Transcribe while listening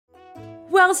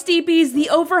Well, Steepies, the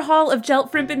overhaul of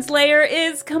Jeltfrimpin's lair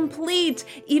is complete.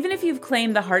 Even if you've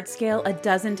claimed the heart scale a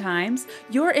dozen times,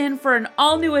 you're in for an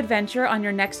all-new adventure on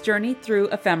your next journey through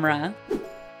Ephemera.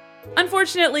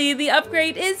 Unfortunately, the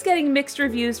upgrade is getting mixed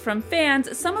reviews from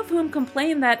fans, some of whom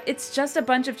complain that it's just a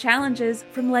bunch of challenges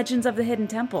from Legends of the Hidden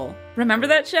Temple. Remember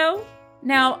that show?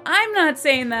 Now, I'm not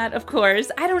saying that, of course.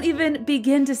 I don't even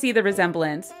begin to see the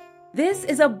resemblance. This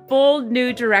is a bold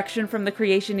new direction from the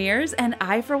Creationeers, and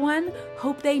I, for one,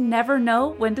 hope they never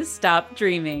know when to stop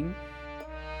dreaming.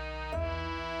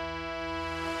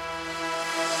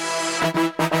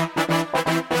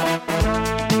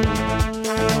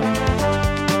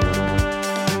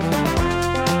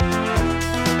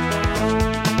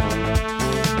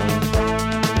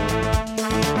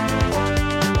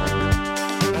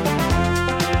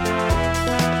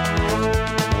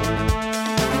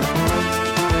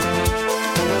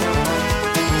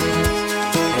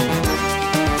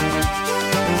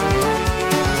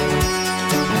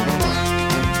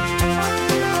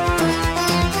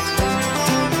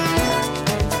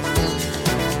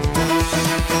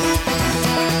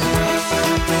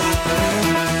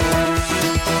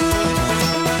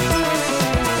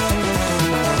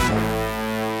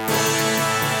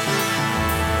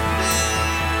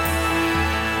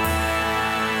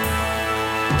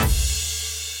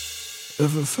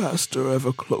 Ever faster,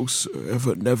 ever closer,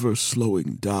 ever never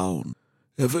slowing down,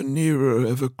 ever nearer,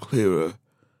 ever clearer,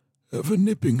 ever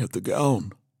nipping at the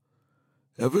gown,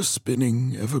 ever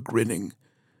spinning, ever grinning,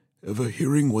 ever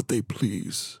hearing what they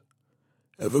please,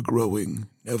 ever growing,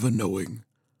 never knowing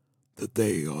that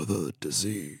they are the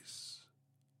disease.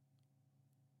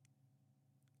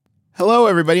 Hello,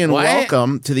 everybody, and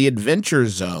welcome to the Adventure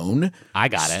Zone. I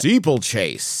got it.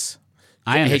 Steeplechase.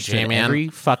 I understood J-Man. every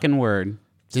fucking word.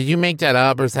 Did you make that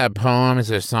up, or is that a poem? Is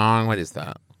it a song? What is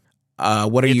that?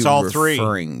 What are It's you all three.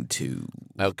 referring to?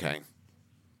 Okay.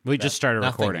 We just started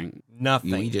Nothing. recording.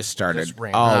 Nothing. We just started. Just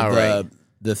random.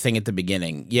 The thing at the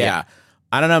beginning. Yeah.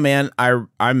 I don't know, man.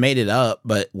 I made it up,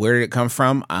 but where did it come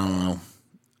from? I don't know.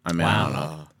 I don't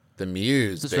know. The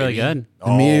Muse. This is baby. really good.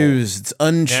 The Muse. It's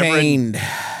Unchained.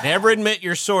 Never admit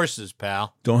your sources,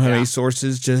 pal. Don't have any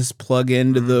sources. Just plug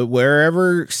into the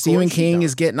wherever Stephen King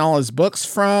is getting all his books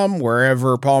from,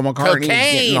 wherever Paul McCartney is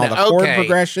getting all the chord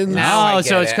progressions. Now I Oh, get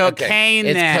so it's it. cocaine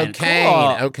Okay. then. It's cocaine.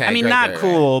 Cool. Okay, I mean, great, not great,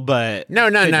 cool, but No,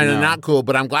 good to know. not cool.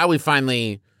 But I'm glad we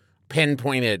finally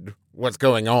pinpointed what's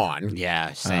going on.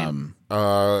 Yeah, same.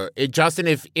 Justin,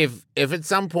 if at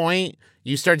some point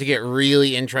you start to get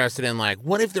really interested in like,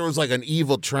 what if there was like an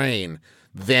evil train?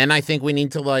 Then I think we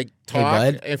need to like talk.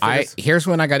 Hey, bud, if it's- here's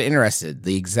when I got interested.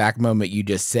 The exact moment you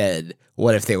just said,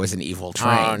 what if there was an evil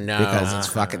train? Oh, no. Because it's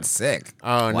fucking sick.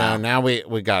 Oh Wow. no! Now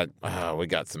we got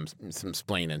some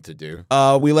splaining to do.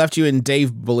 We left you in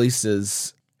Dave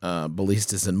Ballista's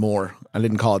and More. I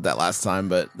didn't call it that last time,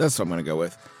 but that's what I'm going to go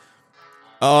with.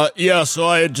 Yeah, so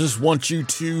I just want you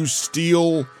to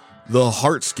steal the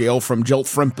heart scale from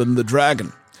Jeltfrimpin the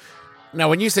dragon. Now,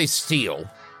 when you say steal,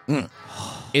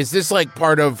 is this like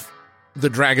part of the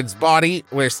dragon's body,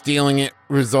 where stealing it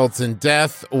results in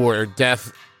death, or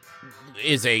death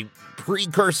is a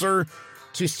precursor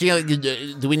to stealing?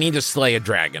 Do we need to slay a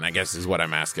dragon? I guess is what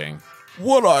I'm asking.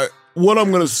 What I'm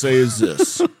going to say is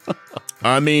this.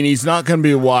 I mean, he's not going to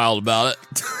be wild about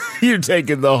it. You're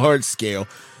taking the heart scale.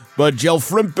 But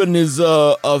Jeltfrimpin is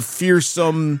a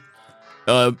fearsome,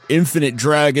 infinite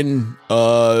dragon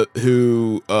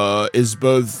who is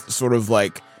both sort of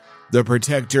like the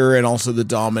protector and also the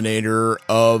dominator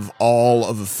of all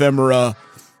of Ephemera.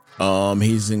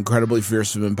 He's incredibly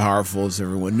fearsome and powerful, as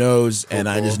everyone knows, and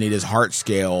I just need his heart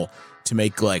scale to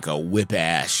make like a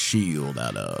whip-ass shield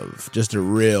out of. Just a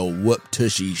real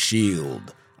whoop-tushy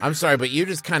shield. I'm sorry, but you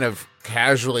just kind of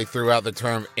casually threw out the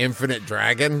term infinite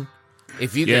dragon.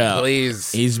 If you could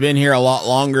please. He's been here a lot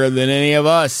longer than any of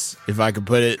us, if I could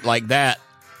put it like that.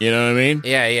 You know what I mean?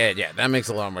 Yeah. That makes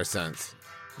a lot more sense.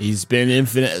 He's been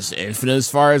infinite as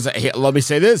far as, let me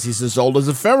say this, he's as old as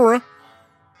Ephemera.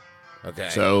 Okay.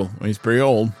 So, he's pretty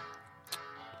old.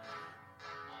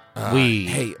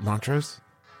 Hey, Montrose?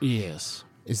 Yes.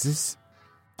 Is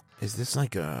this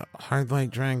like a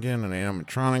hard-like dragon, an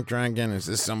animatronic dragon? Is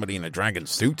this somebody in a dragon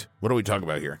suit? What are we talking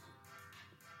about here?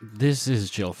 This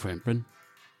is Jeltfrimpin,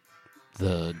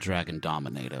 the dragon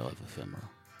dominator of Ephemera.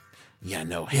 Yeah,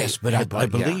 no. Yes, but I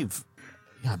believe.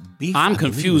 Yeah, beef. I'm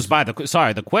confused by the...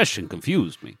 Sorry, the question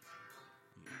confused me.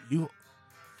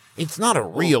 It's not a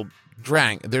real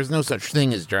dragon. There's no such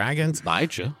thing as dragons.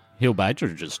 Bite you. He'll bite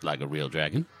you just like a real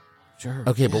dragon. Sure.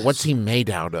 Okay, but what's he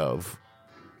made out of?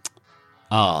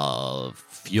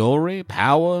 Fury,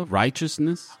 power,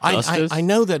 righteousness, justice. I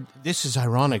know that this is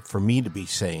ironic for me to be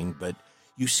saying, but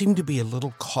you seem to be a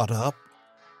little caught up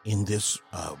in this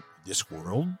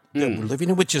world that we're living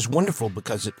in, which is wonderful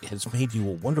because it has made you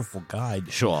a wonderful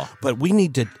guide. Sure. But we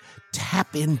need to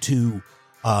tap into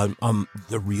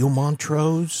the real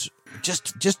Montrose.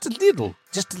 Just a little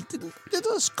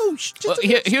skosh.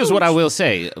 Here's what I will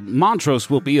say. Montrose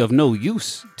will be of no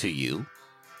use to you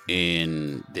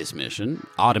in this mission.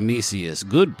 Artemisius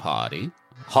Good Party,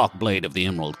 Hawkblade of the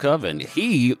Emerald Coven,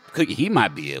 he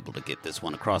might be able to get this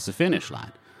one across the finish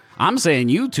line. I'm saying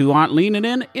you two aren't leaning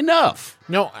in enough.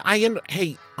 No, I'm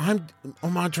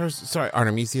Montrose. Sorry,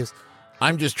 Artemisius.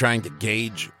 I'm just trying to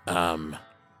gauge,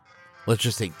 let's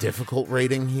just say difficult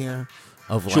rating here.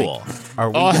 Of like, Sure.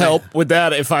 I'll help with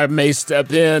that if I may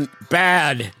step in.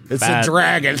 Bad. It's Bad. a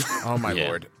dragon. Oh my Yeah.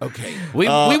 lord. Okay. We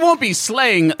won't be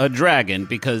slaying a dragon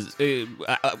because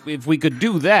if we could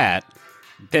do that,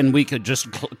 then we could just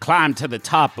climb to the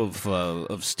top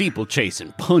of Steeplechase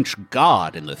and punch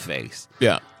God in the face.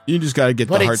 Yeah. You just got to get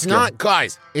But the heart it's not,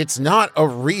 guys. It's not a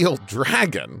real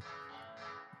dragon.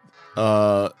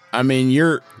 I mean,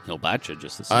 He'll bite you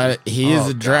just the same. he is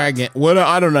a dragon. What?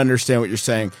 I don't understand what you're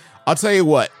saying. I'll tell you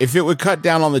what. If it would cut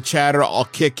down on the chatter, I'll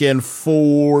kick in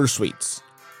 4 sweets.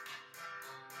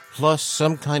 Plus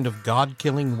some kind of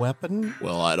god-killing weapon.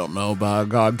 Well, I don't know about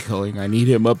God killing. I need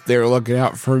him up there looking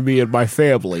out for me and my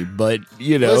family. But,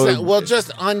 you know. Listen, we'll just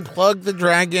unplug the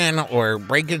dragon or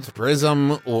break its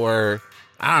prism or,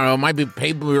 I don't know, it might be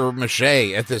paper mache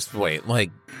at this point.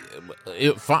 Like,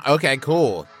 okay,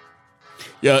 cool.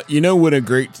 Yeah, you know what a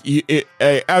great...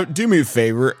 do me a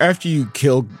favor. After you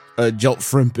kill Jelt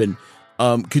Frimpen,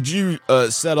 could you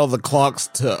set all the clocks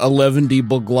to 11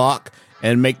 Glock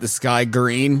and make the sky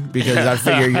green? Because I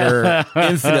figure you're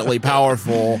infinitely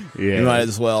powerful. Yeah. You might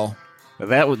as well.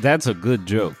 That's a good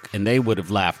joke, and they would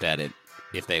have laughed at it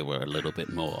if they were a little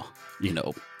bit more,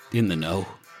 in the know.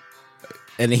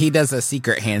 And he does a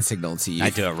secret hand signal to you. I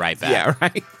do it right back. Yeah,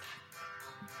 right.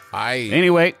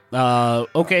 Anyway,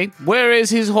 okay, where is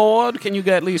his horde? Can you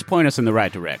at least point us in the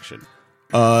right direction?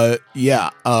 Right.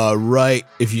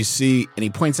 If you see, and he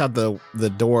points out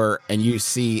the door, and you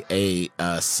see a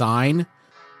sign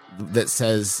that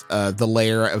says the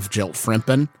lair of Jelt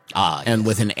Frimpen, and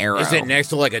with an arrow. Is it next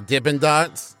to like a Dippin'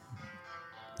 Dots?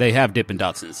 They have Dippin'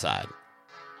 Dots inside.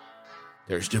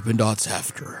 There's Dippin' Dots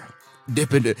after.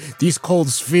 These cold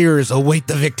spheres await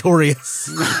the victorious.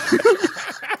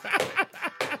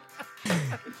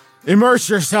 Immerse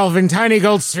yourself in tiny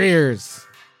gold spheres.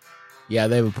 Yeah,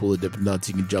 they have a pool of Dippin' Dots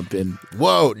you can jump in.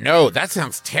 Whoa, no, that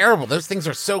sounds terrible. Those things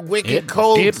are so wicked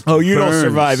cold. Oh, you burns. don't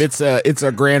survive. It's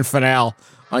a grand finale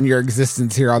on your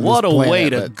existence here on What this a planet. way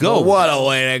to go. What a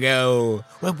way to go.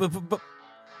 Well, but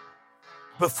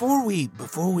before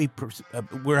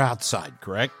we're outside,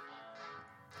 correct?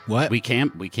 What? We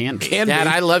can't. Dad,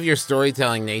 I love your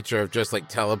storytelling nature of just like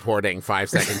teleporting 5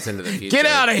 seconds into the future. Get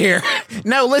out of here.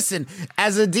 No, listen,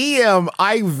 as a DM,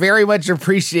 I very much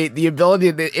appreciate the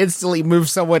ability to instantly move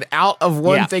someone out of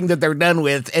one thing that they're done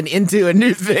with and into a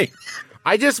new thing.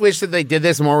 I just wish that they did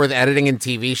this more with editing in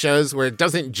TV shows where it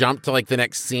doesn't jump to like the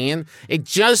next scene. It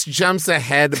just jumps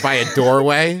ahead by a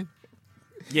doorway.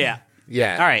 Yeah.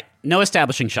 Yeah. All right. No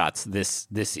establishing shots this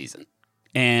season.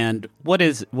 And what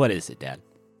is it, Dad?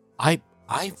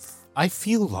 I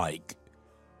feel like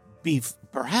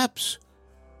perhaps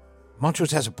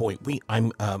Montrose has a point.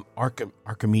 I'm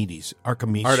Archimedes,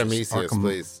 Artemisius,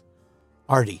 please.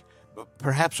 Artie.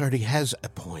 Perhaps Artie has a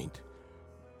point.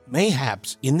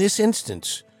 Mayhaps in this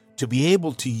instance, to be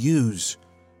able to use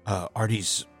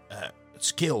Artie's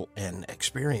skill and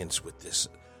experience with this,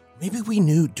 maybe we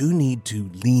do need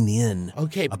to lean in a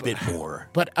bit more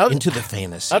into the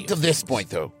fantasy. Up to this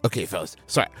point, though. Okay, fellas.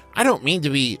 Sorry. I don't mean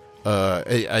to be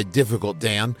a difficult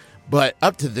Dan, but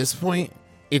up to this point,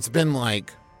 it's been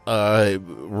like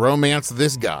romance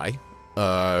this guy,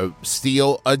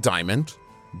 steal a diamond,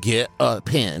 get a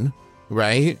pin,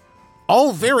 right?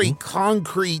 All very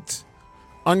concrete,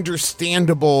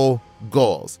 understandable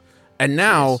goals. And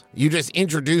now you just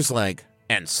introduce like,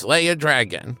 and slay a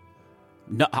dragon.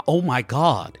 No, oh my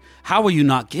God. How are you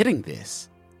not getting this?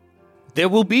 There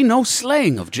will be no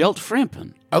slaying of Jelt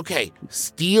Frimpen. Okay,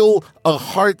 steal a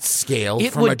heart scale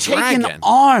It from a would take dragon. an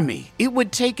army. It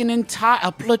would take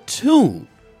a platoon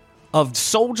of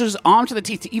soldiers armed to the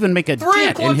teeth to even make a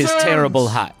dent in his terrible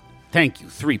height. Thank you,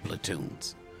 3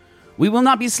 platoons. We will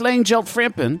not be slaying Jelt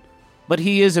Frimpen, but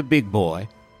he is a big boy,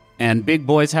 and big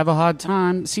boys have a hard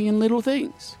time seeing little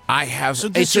things. I have. So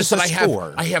this it's just is that a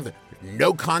score. I have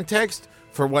no context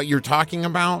for what you're talking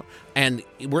about. And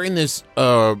we're in this,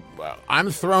 I'm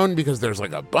thrown because there's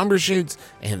like a bumbershoot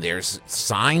and there's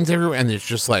signs everywhere and there's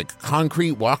just like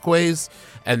concrete walkways.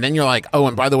 And then you're like, oh,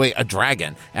 and by the way, a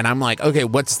dragon. And I'm like, okay,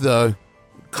 what's the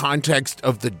context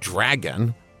of the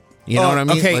dragon? You know what I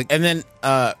mean? Okay, Like, and then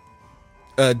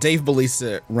Dave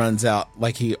Belisa runs out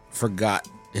like he forgot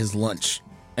his lunch.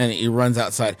 And he runs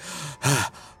outside.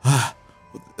 That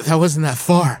wasn't that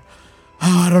far.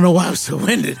 Oh, I don't know why I was so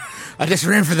winded. I just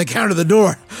ran for the count of the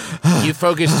door. you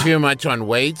focus too much on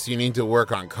weights. You need to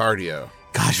work on cardio.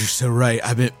 Gosh, you're so right.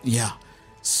 I've been,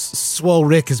 Swole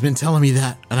Rick has been telling me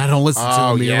that, and I don't listen to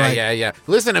him. You're right. Yeah.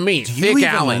 Listen to me, Do Thick you even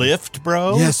Allen. lift,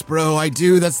 bro? Yes, bro, I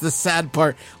do. That's the sad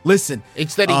part. Listen,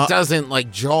 It's that he doesn't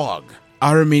like jog.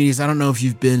 Artemis, I don't know if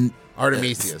you've been...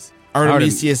 Artemisius.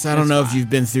 Artemisius, I don't know if you've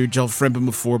been through Gelfrimpen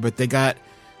before, but they got,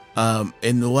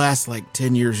 in the last,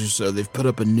 10 years or so, they've put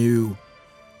up a new,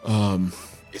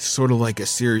 it's sort of like a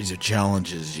series of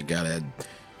challenges you gotta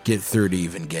get through to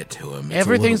even get to him.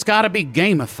 Everything's got to be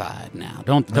gamified now.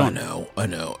 Don't. I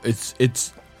know.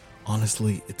 It's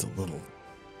honestly, it's a little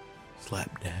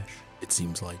slapdash, it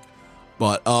seems like.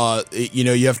 But,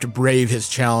 you have to brave his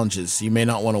challenges, so you may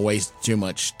not want to waste too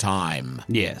much time.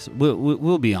 Yes,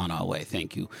 we'll be on our way.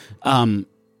 Thank you.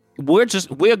 We're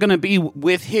going to be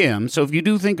with him. So if you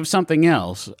do think of something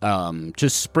else,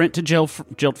 just sprint to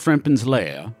Gelfrimpen's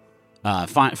lair.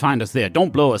 Find us there.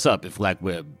 Don't blow us up if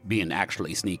we're being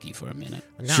actually sneaky for a minute.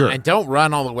 No, Sure. and don't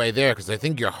run all the way there because I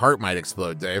think your heart might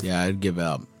explode, Dave. Yeah, I'd give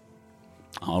out.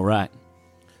 All right.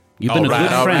 You've been a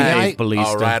good friend, Dave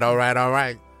Belista. All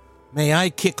right. May I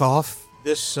kick off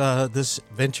this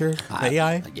venture? May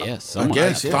I? Yes, I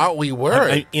guess, yeah. thought we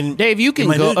were. Dave, you can in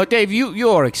my go. new- Dave,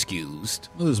 you're excused.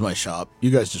 This is my shop.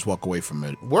 You guys just walk away from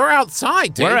it. We're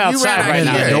outside, Dave. We're You outside ran right out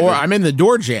now, here. David. I'm in the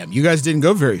door jam. You guys didn't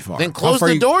go very far. Then How close far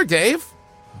the you- door, Dave.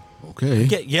 Okay.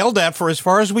 Get yelled at for as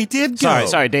far as we did go.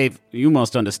 Sorry, Dave. You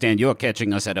must understand. You're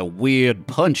catching us at a weird,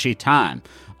 punchy time.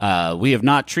 We have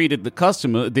not treated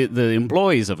the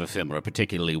employees of Ephemera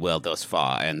particularly well thus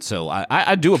far, and so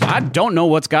I don't know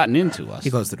what's gotten into us. He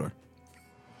closed the door.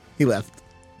 He left.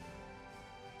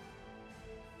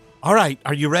 All right,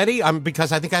 are you ready?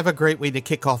 Because I think I have a great way to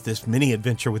kick off this mini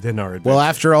adventure within our adventure. Well,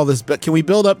 after all this, but can we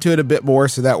build up to it a bit more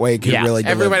so that way it can Yeah. really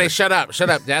deliver? Everybody shut up.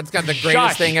 Dad's got the greatest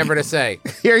Shush. thing ever to say.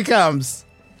 Here he comes.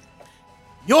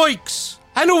 yoinks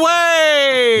and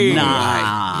away!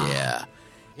 Nah.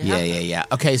 Yeah.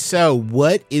 Okay, so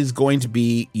what is going to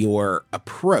be your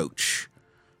approach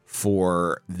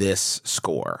for this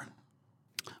score?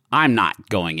 I'm not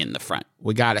going in the front.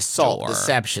 We got assault, Door.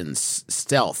 deception,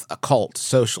 stealth, occult,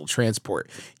 social, transport.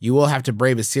 You will have to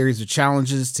brave a series of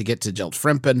challenges to get to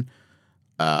Gelfrimpen.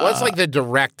 What's like the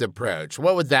direct approach?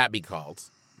 What would that be called?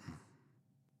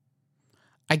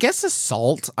 I guess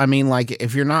assault. I mean,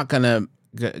 if you're not gonna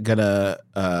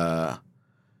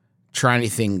try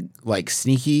anything like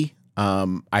sneaky,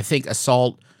 I think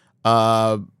assault.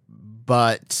 But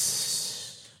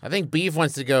I think Beef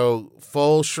wants to go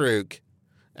full shrook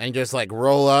and just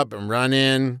roll up and run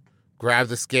in, grab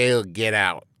the scale, get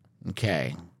out.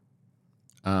 okay.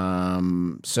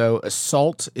 So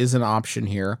assault is an option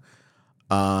here.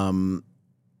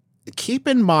 Keep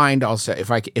in mind also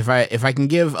if I can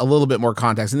give a little bit more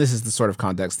context, and this is the sort of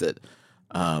context that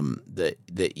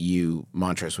that you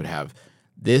Montrose would have.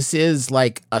 This is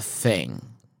like a thing.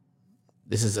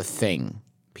 This is a thing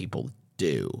people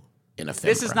do in a film.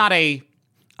 This is not a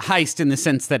heist in the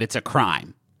sense that it's a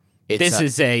crime. This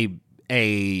is a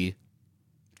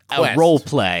Quest. role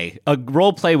play,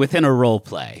 within a role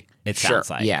play. It sounds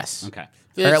like yes. Okay.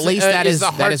 Or at least that is the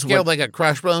that heart is scale what. like a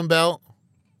crushbone belt.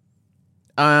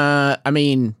 I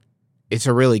mean, it's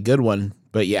a really good one,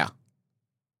 but yeah.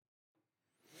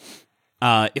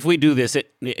 If we do this,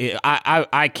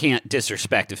 I can't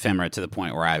disrespect Ephemera to the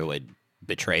point where I would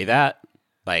betray that.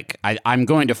 I'm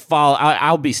going to fall.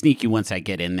 I'll be sneaky once I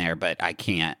get in there, but I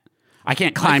can't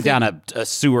climb down a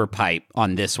sewer pipe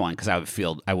on this one because I would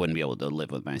feel I wouldn't be able to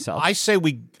live with myself. I say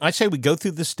we go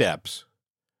through the steps,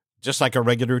 just like a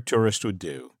regular tourist would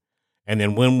do, and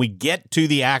then when we get to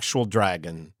the actual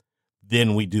dragon,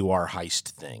 then we do our heist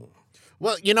thing.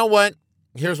 Well, you know what?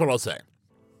 Here's what I'll say.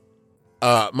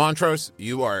 Montrose,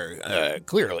 you are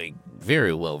clearly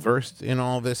very well versed in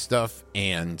all this stuff.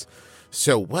 And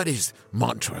so what is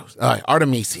Montrose?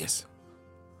 Artemisius.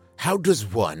 How does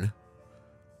one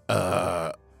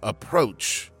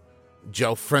approach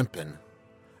Gelfrimpen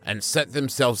and set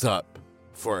themselves up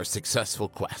for a successful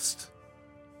quest?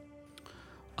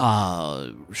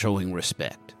 Showing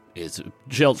respect.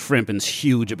 Gelfrimpen's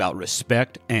huge about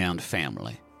respect and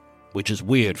family, which is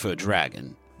weird for a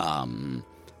dragon.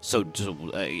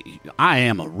 I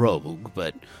am a rogue,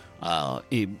 but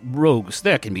rogues,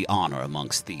 there can be honor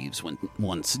amongst thieves when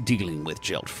once dealing with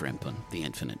Jelt Frimpen, the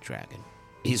Infinite Dragon.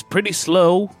 He's pretty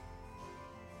slow.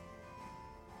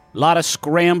 A lot of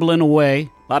scrambling away.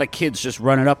 A lot of kids just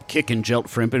running up, kicking Jelt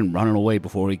Frimpen, and running away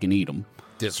before he can eat them.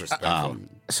 Disrespectful.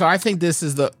 So I think this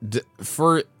is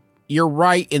you're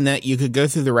right in that you could go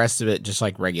through the rest of it just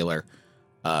like regular,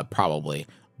 probably.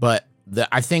 But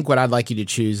I think what I'd like you to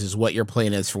choose is what your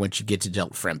plan is for once you get to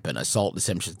Jelt Frimpen: assault,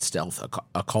 deception, stealth,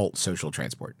 occult, social,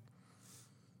 transport.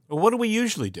 Well, what do we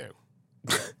usually do?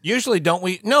 Usually, don't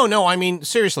we? No. I mean,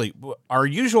 seriously, our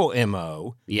usual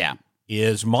MO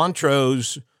is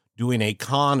Montrose doing a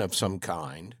con of some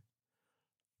kind.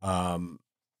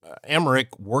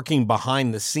 Emmerich working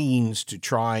behind the scenes to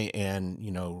try and,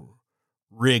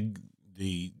 rig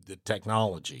the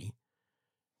technology,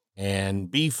 and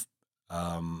Beef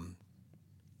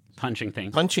punching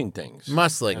things.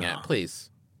 Muscling it, please.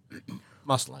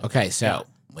 Muscling. Okay, so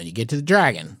when you get to the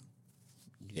dragon,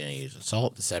 you're going to use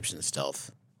assault, deception,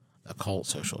 stealth, occult,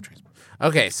 social, transport.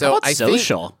 Okay, so I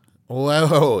social. think...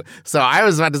 Whoa. So I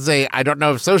was about to say, I don't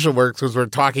know if social works because we're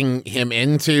talking him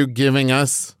into giving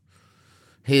us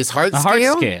his heart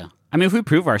scale. I mean, if we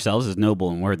prove ourselves as noble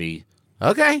and worthy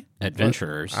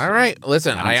adventurers. All right.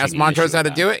 Listen, I asked Montrose how to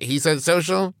do it. it. He said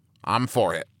social. I'm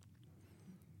for it.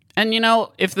 And,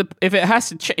 if it has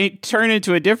to turn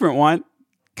into a different one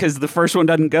because the first one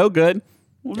doesn't go good,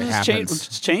 we'll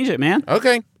just change it, man.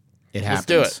 Okay. It happens.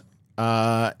 Let's do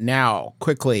it. Now,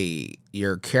 quickly,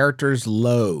 your character's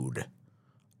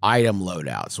item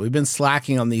loadout. So we've been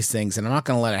slacking on these things, and I'm not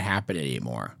going to let it happen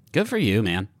anymore. Good for you,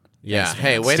 man. Yeah. Yes,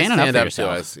 hey, way to stand up to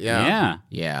us. Yeah.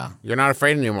 Yeah. You're not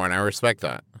afraid anymore, and I respect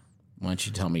that. Why don't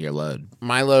you tell me your load?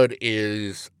 My load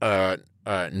is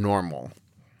normal.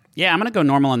 Yeah, I'm going to go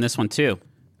normal on this one, too.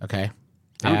 Okay.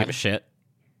 I don't give a shit.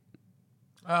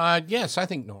 Yes, I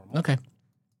think normal.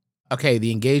 Okay,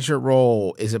 the engagement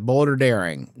roll, is it bold or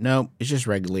daring? No, it's just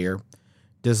regular.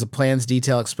 Does the plan's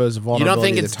detail expose a You vulnerability? don't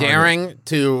think to it's the target? daring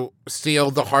to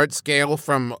steal the heart scale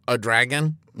from a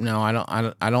dragon? No,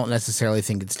 I don't necessarily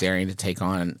think it's daring to take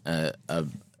on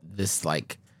this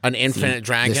like an infinite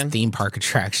dragon, this theme park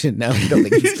attraction. No, I don't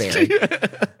think it's daring.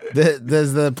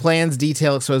 Does the plan's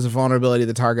detail expose a vulnerability to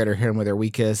the target or hit him with their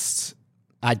weakest?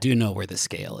 I do know where the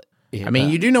scale is. I mean,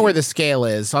 you do know where the scale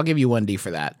is, so I'll give you 1D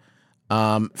for that.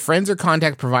 Friends or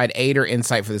contacts provide aid or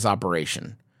insight for this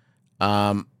operation.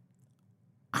 I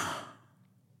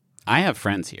have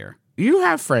friends here. You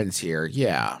have friends here,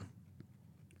 yeah.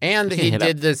 And he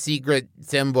did the secret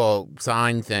symbol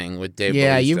sign thing with Dave.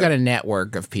 Yeah, Bautista. you've got a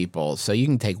network of people, so you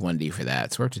can take 1D for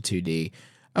that. So we're up to 2D.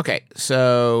 Okay,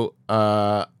 so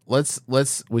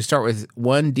we start with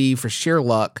 1D for sheer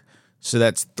luck, so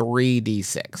that's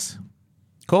 3D6.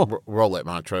 Cool. Roll it,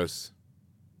 Montrose.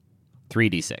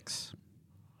 3D6.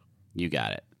 You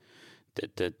got it.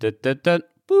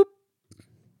 Boop.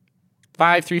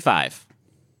 5, 3, 5.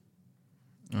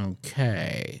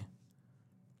 Okay.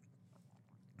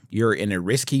 You're in a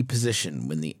risky position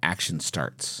when the action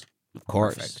starts. Of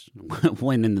course.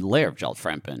 When in the lair of Jelt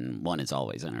Frimpen, one is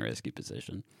always in a risky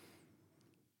position.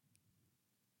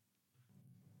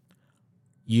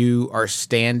 You are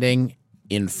standing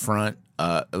in front.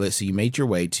 So you made your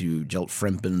way to Jelt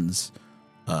Frimpen's,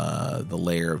 the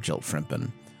lair of Jelt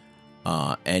Frimpen.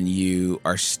 And you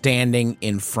are standing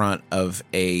in front of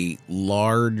a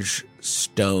large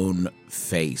stone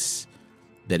face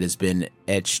that has been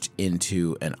etched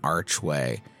into an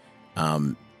archway,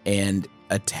 and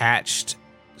attached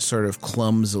sort of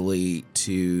clumsily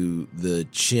to the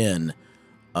chin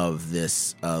of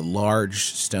this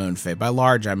large stone face. By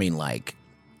large, I mean like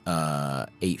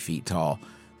 8 feet tall.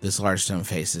 This large stone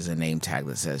face is a name tag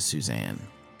that says Suzanne.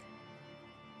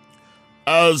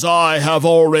 As I have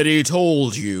already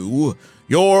told you,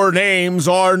 your names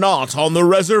are not on the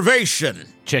reservation.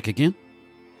 Check again.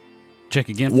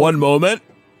 One moment.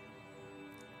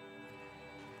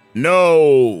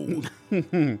 No.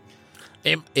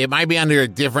 It might be under a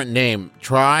different name.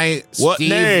 Try What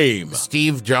name?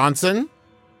 Steve Johnson.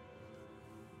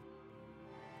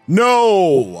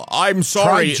 No, I'm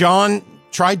sorry.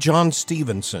 Try John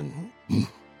Stevenson.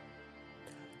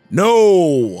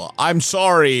 No, I'm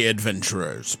sorry,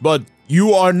 adventurers, but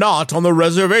you are not on the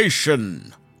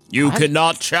reservation. You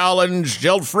cannot challenge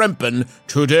Jelt Frimpen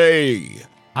today.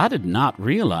 I did not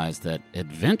realize that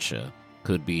adventure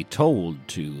could be told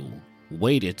to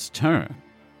wait its turn.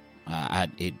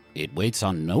 It waits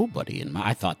on nobody, and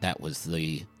I thought that was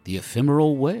the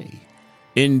ephemeral way.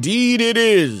 Indeed it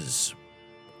is.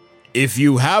 If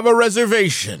you have a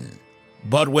reservation,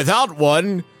 but without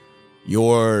one,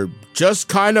 You're just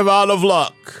kind of out of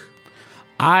luck.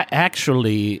 I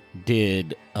actually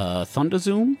did a Thunder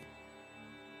Zoom.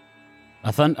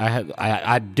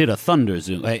 I did a Thunder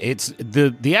Zoom. It's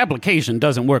the application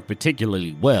doesn't work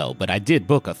particularly well, but I did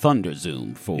book a Thunder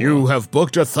Zoom for. You have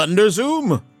booked a Thunder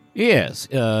Zoom? Yes,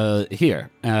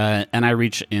 here. And I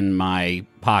reach in my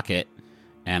pocket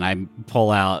and I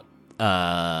pull out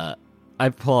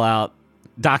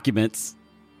documents.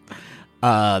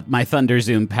 My Thunder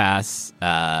Zoom pass.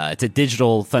 It's a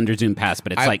digital Thunder Zoom pass,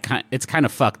 but it's kind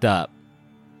of fucked up.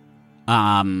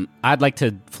 I'd like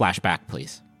to flashback,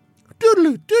 please.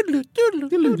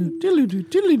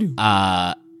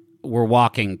 We're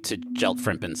walking to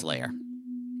Jeltfrimpin's lair.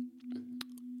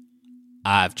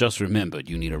 I've just remembered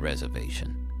you need a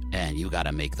reservation, and you got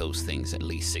to make those things at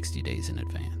least 60 days in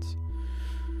advance.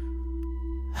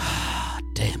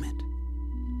 Damn it.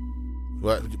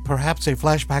 What? Perhaps a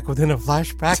flashback within a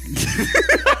flashback?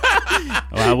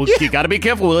 Well, you got to be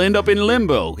careful. We'll end up in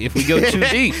limbo if we go too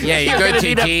deep. Yeah, you go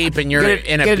too deep and you're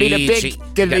in a beach.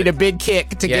 Gonna need a big kick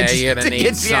to get you. You're gonna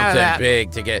need something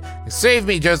big to get. Save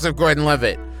me, Joseph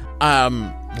Gordon-Levitt.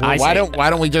 Why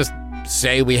don't we just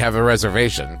say we have a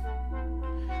reservation?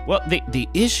 Well, the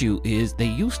issue is they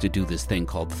used to do this thing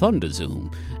called Thunder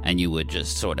Zoom, and you would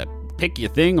just sort of pick your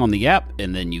thing on the app,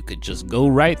 and then you could just go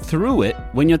right through it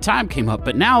when your time came up.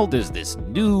 But now there's this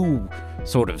new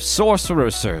sort of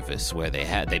sorcerer service where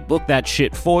they book that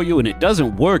shit for you, and it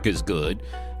doesn't work as good.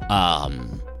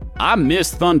 I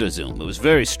miss Thunder Zoom. It was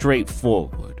very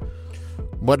straightforward.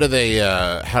 What do they?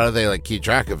 How do they like keep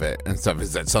track of it and stuff?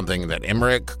 Is that something that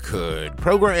Emmerich could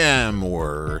program,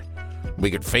 or we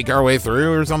could fake our way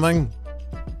through, or something?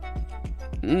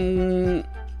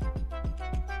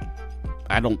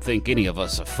 I don't think any of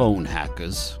us are phone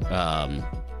hackers.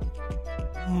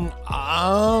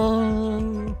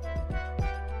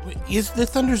 Is the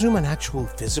Thunder Zoom an actual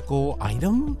physical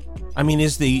item? I mean,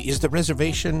 is the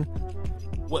reservation?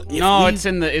 It's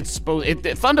in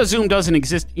the. Thunder Zoom doesn't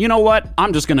exist. You know what?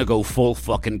 I'm just gonna go full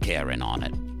fucking Karen on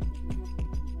it.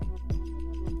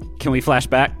 Can we flash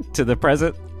back to the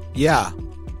present? Yeah.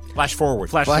 Flash forward.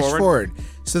 Flash forward.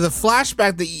 So the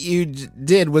flashback that you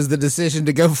did was the decision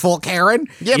to go full Karen?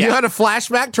 Yeah. You had a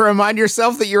flashback to remind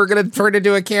yourself that you were going to turn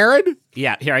into a Karen?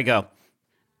 Yeah, here I go.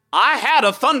 I had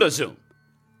a Thunder Zoom.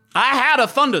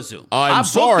 I'm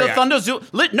sorry. Booked the Thunder Zoom.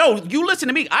 No, you listen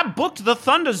to me. I booked the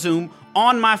Thunder Zoom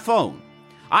on my phone.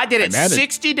 I did it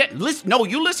 60 days. No,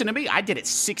 you listen to me. I did it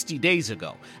 60 days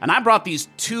ago. And I brought these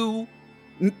two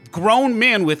grown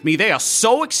men with me. They are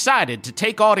so excited to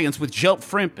take audience with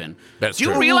Jeltfrimpin. That's Do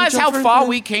you true. realize how far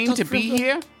we came to be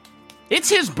here? It's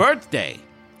his birthday.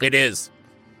 It is.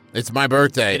 It's my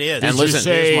birthday. It is. And Did you listen,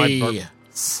 say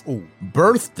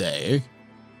birthday?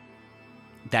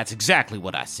 That's exactly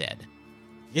what I said.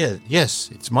 Yeah, yes,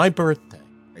 it's my birthday.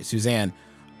 Suzanne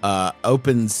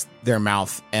opens their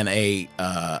mouth, and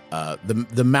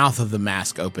the mouth of the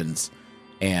mask opens,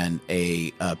 and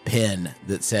a pin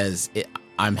that says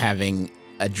 "I'm having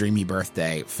a dreamy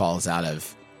birthday" falls out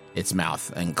of its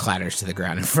mouth and clatters to the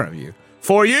ground in front of you.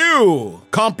 For you!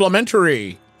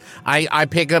 Complimentary! I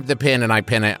pick up the pin and I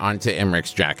pin it onto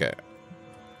Emmerich's jacket.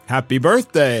 Happy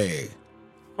birthday!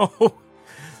 Oh,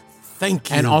 thank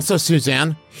you. And also,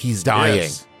 Suzanne, he's dying.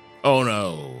 Yes. Oh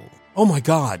no. Oh my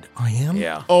God, I am?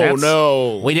 Yeah. Oh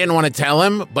no. We didn't want to tell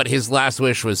him, but his last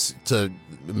wish was to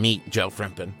meet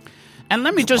Jeltfrimpin. And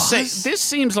let me just say, this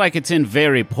seems like it's in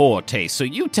very poor taste. So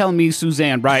you tell me,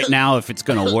 Suzanne, right now if it's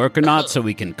going to work or not so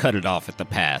we can cut it off at the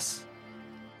pass.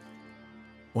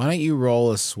 Why don't you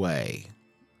roll a sway,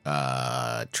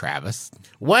 Travis?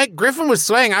 What? Griffin was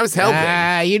swaying. I was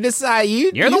helping. You decide.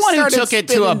 You're the one who took it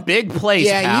to a big place,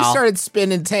 Yeah, pal. you started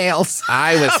spinning tails.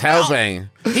 I was helping.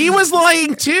 He was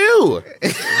lying too.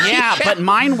 Yeah, but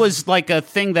mine was like a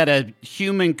thing that a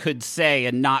human could say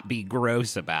and not be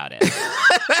gross about it.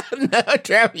 No,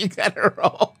 Travis, you gotta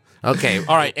roll. Okay.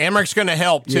 All right, Emmerich's going to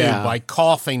help, too, Yeah. by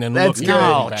coughing and That's looking good.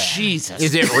 Oh, bad. Jesus.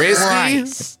 Is it risky?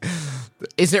 Christ.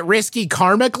 Is it risky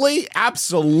karmically?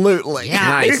 Absolutely.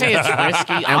 Yeah, I say it's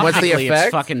risky. And what's the Optically, effect?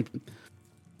 It's fucking...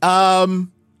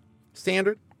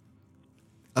 Standard?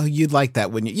 Oh, you'd like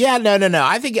that, wouldn't you? Yeah, no.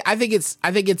 I think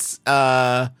it's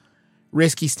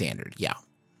risky standard. Yeah.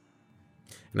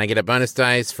 And I get a bonus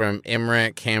dice from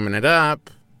Emmerich, hamming it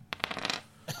up.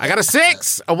 I got a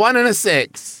 6, a 1 and a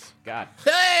 6. God.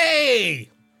 Hey!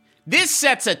 This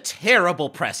sets a terrible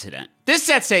precedent. This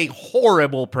sets a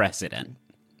horrible precedent.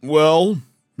 Well,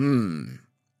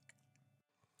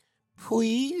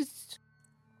 Please?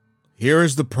 here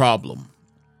is the problem.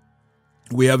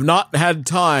 We have not had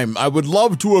time. I would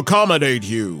love to accommodate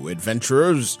you,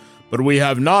 adventurers, but we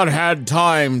have not had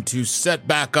time to set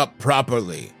back up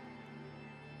properly.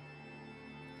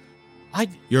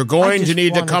 You're going to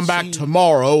need to come back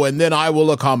tomorrow, and then I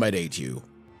will accommodate you.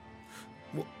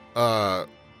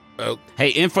 Hey,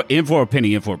 in for a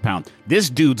penny, in for a pound. This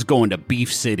dude's going to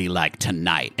Beef City like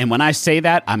tonight. And when I say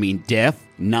that, I mean death,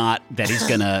 not that he's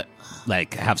gonna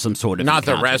like have some sort of Not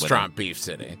the encounter with restaurant him. Beef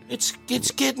City.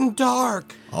 It's getting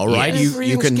dark. All right, Everything's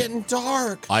you can. getting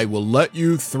dark. I will let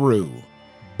you through,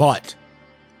 but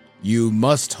you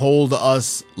must hold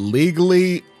us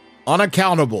legally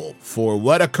unaccountable for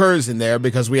what occurs in there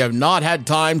because we have not had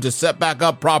time to set back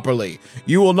up properly.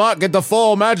 You will not get the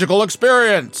full magical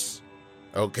experience.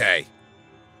 Okay.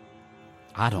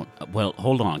 Well,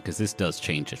 hold on, because this does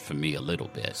change it for me a little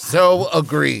bit. So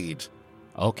agreed.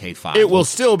 Okay, fine. It will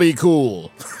still be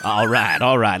cool, All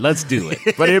right, let's do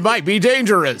it. but it might be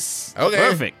dangerous. Okay.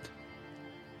 Perfect.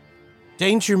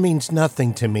 Danger means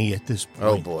nothing to me at this point.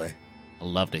 Oh, boy. I'd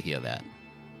love to hear that.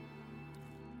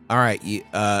 All right,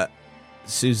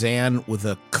 Suzanne with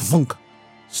a clunk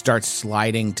starts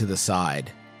sliding to the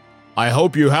side. I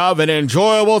hope you have an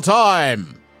enjoyable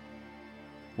time.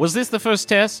 Was this the first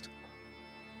test?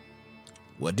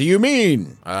 What do you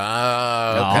mean? Okay.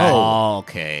 Oh,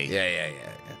 okay. Yeah.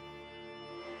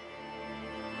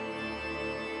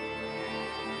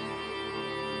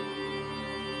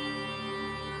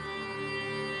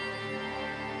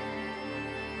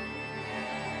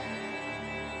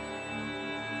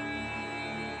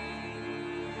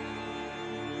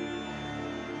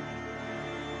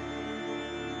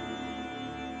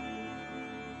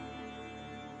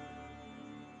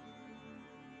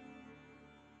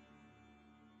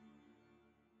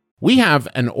 We have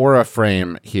an aura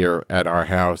frame here at our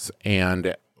house,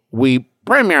 and we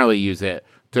primarily use it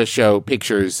to show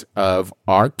pictures of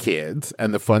our kids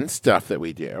and the fun stuff that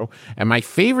we do. And my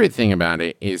favorite thing about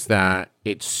it is that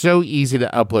it's so easy to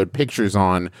upload pictures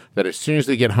on that as soon as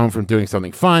we get home from doing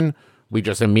something fun, we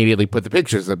just immediately put the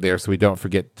pictures up there so we don't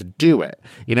forget to do it.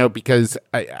 You know, because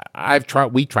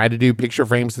we tried to do picture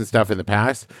frames and stuff in the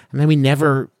past, and then we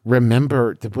never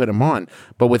remember to put them on.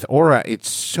 But with Aura, it's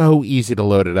so easy to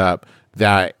load it up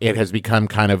that it has become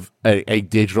kind of a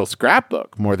digital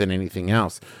scrapbook more than anything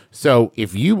else. So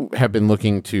if you have been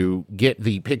looking to get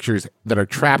the pictures that are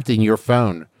trapped in your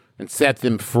phone and set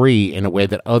them free in a way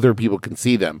that other people can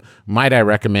see them, might I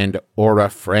recommend Aura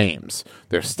Frames.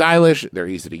 They're stylish, they're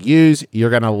easy to use,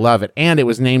 you're going to love it. And it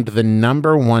was named the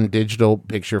 #1 digital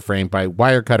picture frame by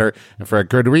Wirecutter, and for a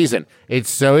good reason.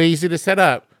 It's so easy to set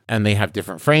up, and they have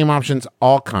different frame options,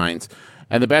 all kinds.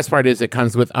 And the best part is it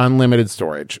comes with unlimited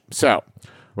storage. So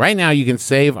right now, you can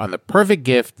save on the perfect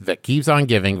gift that keeps on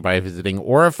giving by visiting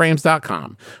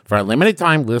auraframes.com. For a limited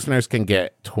time, listeners can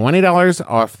get $20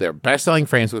 off their best-selling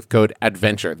frames with code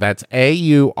ADVENTURE. That's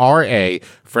AURA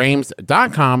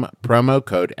frames.com, promo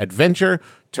code ADVENTURE.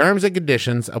 Terms and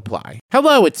conditions apply.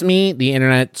 Hello, it's me, the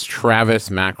internet's Travis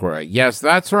McElroy. Yes,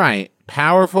 that's right.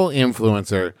 Powerful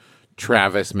influencer,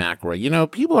 Travis McElroy. You know,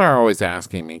 people are always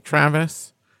asking me,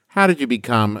 Travis, how did you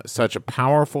become such a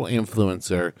powerful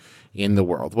influencer in the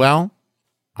world? Well,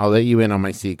 I'll let you in on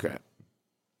my secret.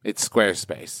 It's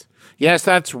Squarespace. Yes,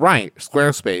 that's right.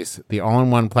 Squarespace, the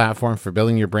all-in-one platform for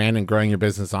building your brand and growing your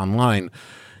business online.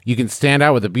 You can stand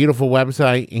out with a beautiful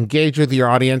website, engage with your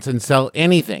audience, and sell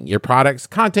anything, your products,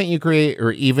 content you create,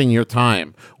 or even your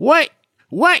time. What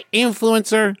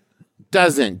influencer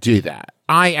doesn't do that?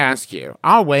 I ask you.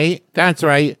 I'll wait. That's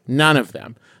right. None of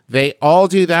them. They all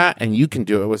do that, and you can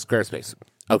do it with Squarespace.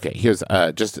 Okay, here's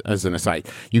just as an aside.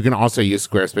 You can also use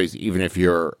Squarespace even if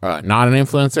you're not an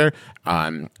influencer,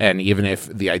 and even if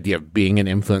the idea of being an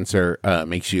influencer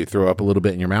makes you throw up a little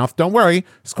bit in your mouth. Don't worry,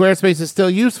 Squarespace is still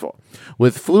useful.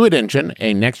 With Fluid Engine,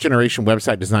 a next-generation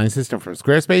website design system from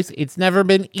Squarespace, it's never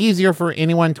been easier for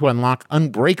anyone to unlock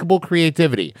unbreakable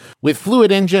creativity. With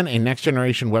Fluid Engine, a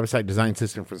next-generation website design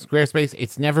system from Squarespace,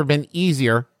 it's never been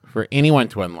easier for anyone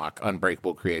to unlock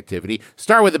unbreakable creativity.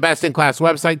 Start with the best-in-class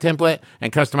website template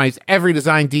and customize every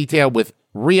design detail with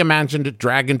reimagined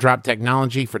drag-and-drop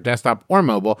technology for desktop or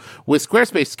mobile. With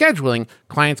Squarespace scheduling,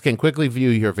 clients can quickly view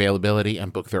your availability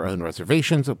and book their own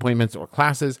reservations, appointments, or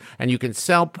classes, and you can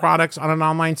sell products on an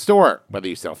online store. Whether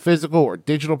you sell physical or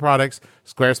digital products,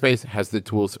 Squarespace has the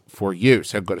tools for you.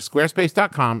 So go to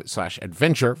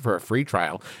squarespace.com/adventure for a free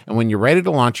trial, and when you're ready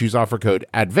to launch, use offer code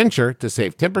ADVENTURE to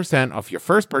save 10% off your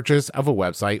first purchase of a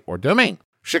website or domain.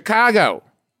 Chicago!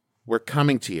 We're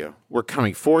coming to you. We're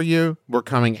coming for you. We're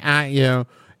coming at you.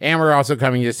 And we're also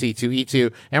coming to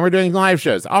C2E2. And we're doing live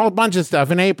shows. All a bunch of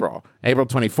stuff in April. April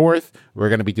 24th, we're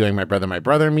going to be doing My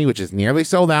Brother and Me, which is nearly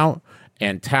sold out.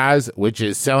 And Taz, which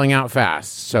is selling out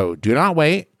fast. So do not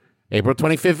wait. April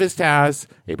 25th is Taz.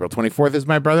 April 24th is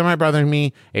My Brother and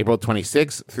Me. April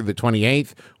 26th through the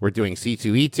 28th, we're doing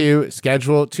C2E2,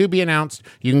 schedule to be announced.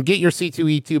 You can get your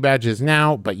C2E2 badges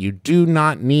now, but you do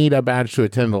not need a badge to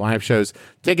attend the live shows.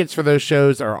 Tickets for those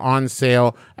shows are on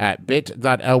sale at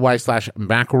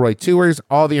bit.ly/McElroy Tours.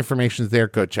 All the information is there.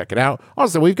 Go check it out.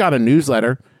 Also, we've got a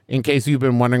newsletter. In case you've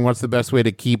been wondering what's the best way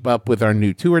to keep up with our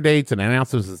new tour dates and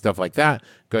announcements and stuff like that,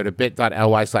 go to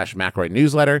bit.ly/McElroy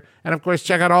newsletter. And of course,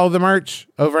 check out all of the merch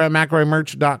over at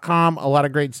McElroymerch.com. A lot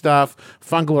of great stuff.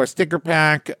 Fun Galore sticker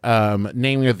pack,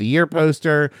 naming of the year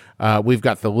poster. We've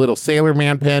got the little Sailor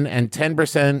Man pin, and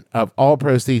 10% of all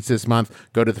proceeds this month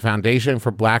go to the Foundation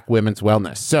for Black Women's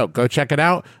Wellness. So go check it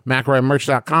out,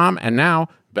 McElroymerch.com. And now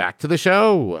back to the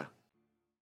show.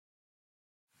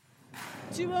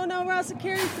 209 Ross and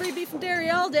Carry, 3 beef and dairy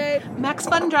all day. Max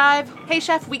Fun Drive. Hey,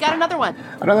 Chef, we got another one.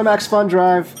 Another Max Fun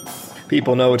Drive.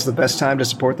 People know it's the best time to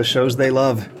support the shows they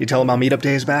love. You tell them how Meetup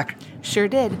Day is back? Sure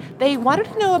did. They wanted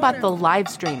to know about the live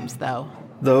streams, though.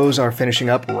 Those are finishing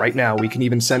up right now. We can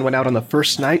even send one out on the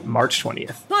first night, March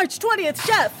 20th. March 20th,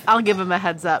 Chef! I'll give them a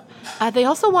heads up. They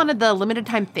also wanted the limited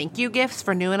time thank you gifts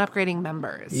for new and upgrading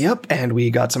members. Yep, and we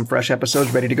got some fresh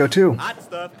episodes ready to go too. Hot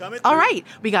stuff coming All right,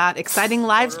 we got exciting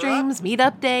live streams,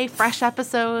 meetup day, fresh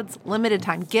episodes, limited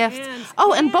time gifts.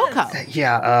 Oh, and Boco.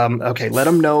 Yeah, okay, let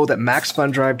them know that Max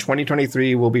Fun Drive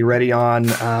 2023 will be ready on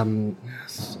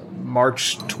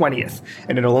March 20th,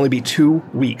 and it'll only be 2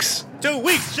 weeks. 2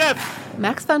 weeks, Chef!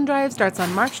 Max Fun Drive starts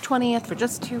on March 20th for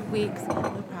just 2 weeks.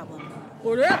 No problem.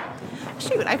 Order up!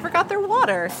 Shoot, I forgot their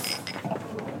water.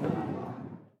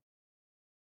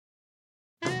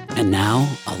 And now,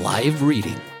 a live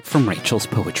reading from Rachel's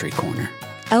Poetry Corner.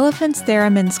 Elephants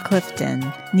Theremin's Clifton,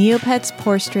 Neopets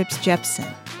Porstrips Jepson,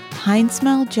 Pine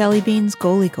Smell Jelly Beans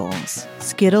Goalie Goals,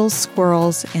 Skittles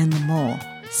Squirrels and the Mole,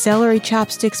 Celery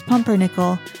Chopsticks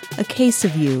Pumpernickel, A Case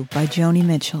of You by Joni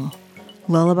Mitchell,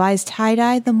 Lullabies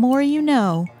Tie-Dye The More You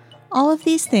Know, all of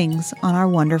these things on our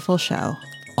wonderful show.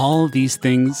 All these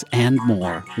things and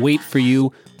more wait for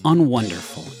you on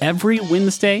Wonderful every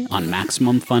Wednesday on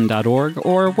MaximumFun.org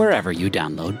or wherever you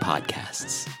download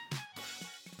podcasts.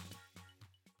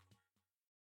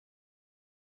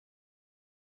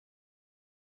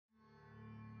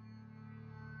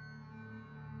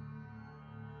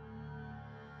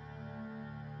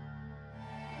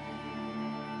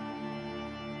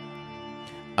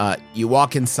 You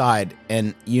walk inside,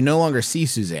 and you no longer see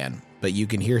Suzanne, but you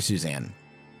can hear Suzanne.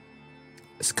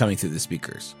 It's coming through the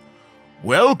speakers.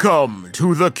 Welcome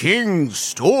to the King's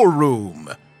storeroom.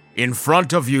 In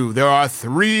front of you, there are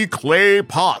 3 clay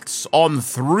pots on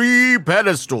 3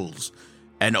 pedestals,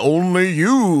 and only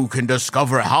you can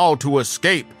discover how to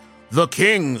escape the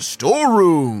King's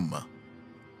storeroom.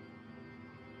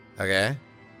 Okay.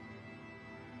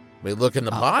 We look in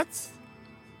the pots?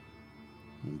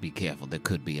 Be careful, there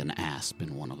could be an asp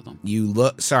in one of them. You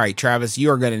look. Sorry, Travis.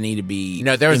 You are going to need to be.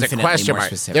 No, there was a infinitely question more mark.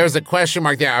 specific. There was a question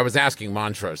mark there. I was asking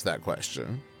Montrose that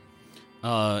question.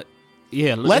 Yeah.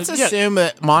 Let's assume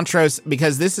that Montrose,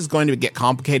 because this is going to get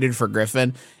complicated for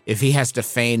Griffin if he has to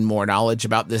feign more knowledge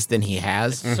about this than he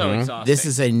has. So exhausting. This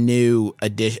is a new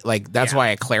addition. Like, that's why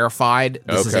I clarified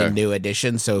this is a Okay. new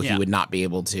addition, so he would not be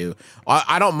able to.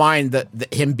 I don't mind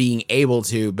him being able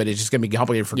to, but it's just going to be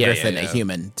complicated for Griffin, a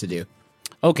human, to do.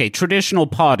 Okay, traditional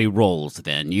party roles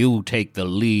then. You take the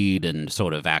lead and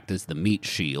sort of act as the meat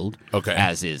shield. Okay.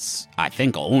 As is, I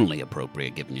think, only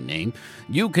appropriate given your name.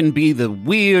 You can be the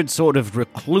weird sort of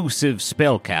reclusive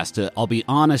spellcaster. I'll be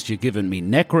honest, you're giving me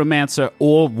necromancer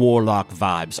or warlock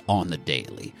vibes on the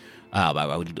daily.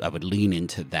 I would lean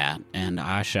into that, and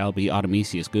I shall be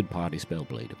Artemisius, good party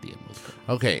spellblade of the Emerald.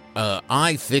 Okay,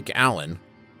 I think Alan.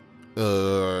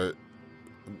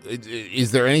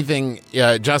 Is there anything,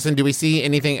 Justin? Do we see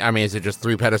anything? I mean, is it just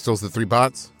 3 pedestals, the 3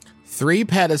 pots? 3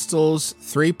 pedestals,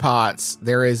 3 pots.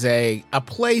 There is a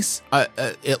place.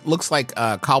 It looks like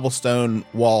cobblestone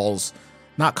walls,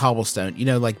 not cobblestone.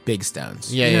 Like big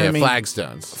stones. Yeah, You know what I mean?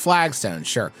 flagstones. Flagstone,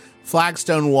 sure.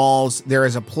 Flagstone walls. There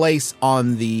is a place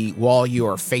on the wall you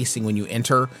are facing when you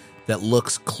enter that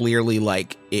looks clearly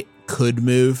like it could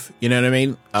move. You know what I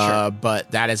mean? Sure.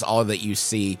 But that is all that you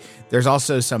see. There's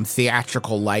also some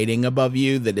theatrical lighting above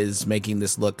you that is making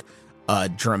this look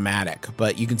dramatic.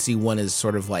 But you can see one is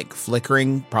sort of like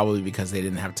flickering, probably because they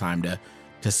didn't have time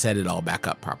to set it all back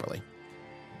up properly.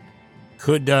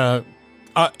 Could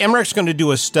Emmerich going to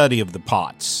do a study of the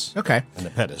pots? Okay. And the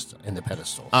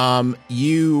pedestal.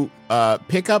 You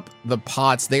pick up the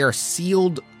pots. They are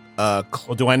sealed. Well,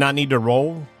 do I not need to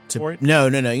roll for it? No.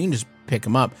 You can just pick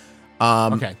them up.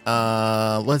 Okay.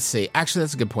 Let's see. Actually,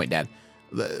 that's a good point, Dad.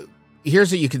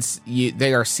 Here's what you can see.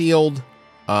 They are sealed.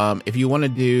 If you want to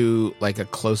do like a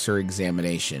closer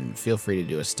examination, feel free to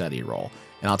do a study roll,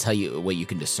 and I'll tell you what you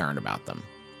can discern about them.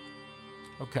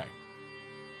 Okay.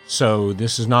 So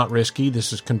this is not risky.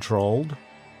 This is controlled.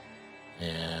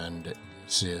 And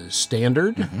this is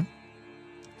standard. Mm-hmm.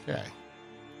 Okay.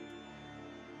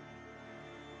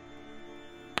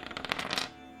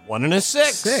 1 and a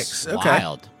 6. 6. Okay.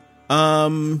 Wild.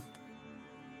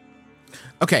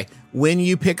 Okay. When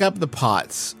you pick up the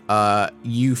pots,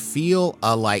 you feel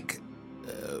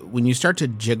when you start to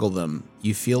jiggle them,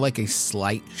 you feel like a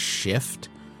slight shift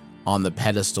on the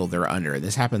pedestal they're under.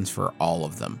 This happens for all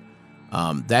of them.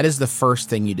 That is the first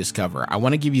thing you discover. I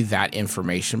want to give you that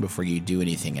information before you do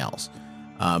anything else.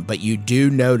 But you do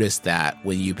notice that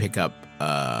when you pick up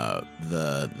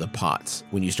the pots,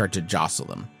 when you start to jostle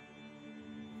them.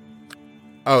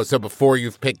 Oh, so before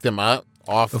you've picked them up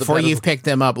Before you've picked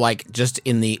them up, like just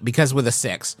because with a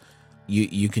 6,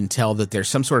 you can tell that there's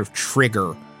some sort of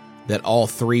trigger that all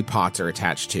 3 pots are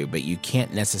attached to, but you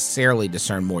can't necessarily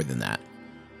discern more than that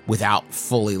without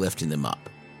fully lifting them up.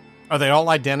 Are they all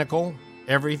identical?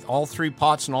 All 3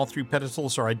 pots and all 3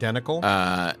 pedestals are identical?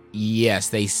 Yes,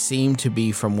 they seem to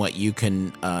be from what you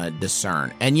can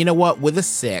discern. And you know what? With a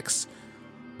 6,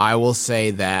 I will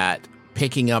say that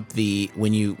picking up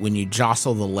when you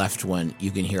jostle the left one,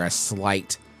 you can hear a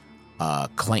slight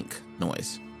clink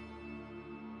noise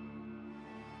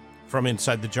From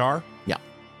inside the jar? Yeah.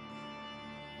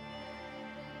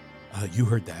 You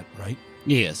heard that, right?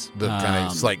 Yes. The kind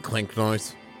of slight clink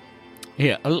noise.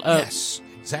 Yeah. Yes,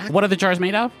 exactly. What are the jars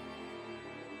made of?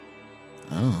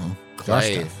 Oh,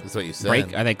 Clay is what you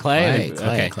said. Are they clay?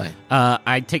 Clay.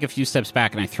 I take a few steps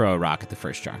back and I throw a rock at the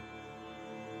first jar.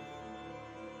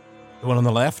 The one on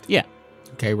the left? Yeah.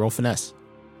 Okay, roll finesse.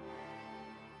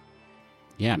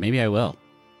 Yeah, maybe I will.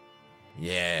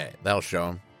 Yeah, that'll show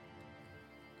him.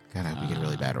 God, I hope you get a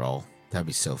really bad roll. That'd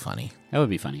be so funny. That would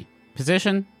be funny.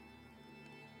 Position?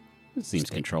 It seems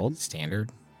controlled.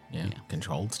 Standard. Yeah.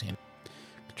 Controlled, standard.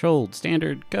 Controlled,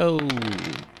 standard, go.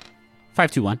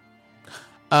 5, 2, 1.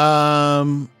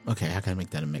 Okay, how can I make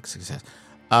that a mixed success?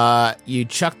 You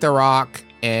chuck the rock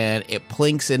and it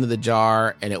plinks into the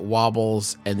jar and it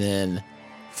wobbles and then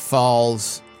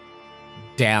falls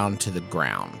down to the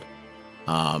ground.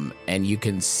 And you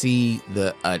can see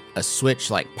a switch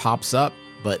like pops up,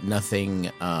 but nothing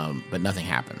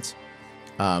happens.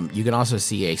 You can also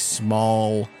see a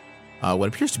small, what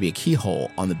appears to be a keyhole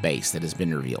on the base that has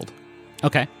been revealed.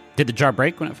 Okay. Did the jar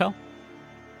break when it fell?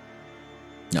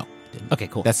 No, it didn't. Okay,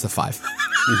 cool. That's the 5.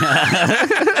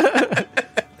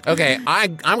 Okay,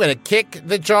 I'm going to kick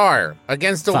the jar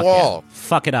against the Fuck wall. Yeah.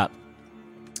 Fuck it up.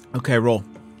 Okay, roll.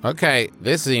 Okay,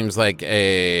 this seems like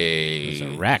It's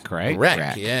a wreck, right?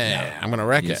 wreck. Yeah, I'm going to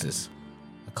wreck This it. is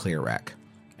a clear wreck.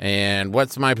 And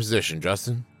what's my position,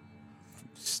 Justin?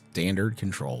 Standard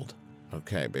controlled.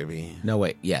 Okay, baby. No,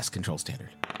 wait. Yes, control standard.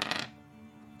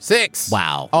 6.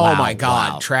 Wow. Oh wow, my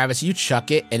God, wow. Travis, you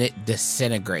chuck it and it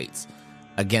disintegrates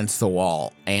against the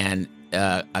wall, and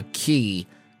a key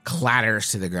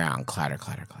clatters to the ground. Clatter,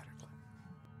 clatter, clatter.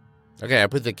 Okay, I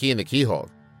put the key in the keyhole.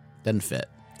 Doesn't fit.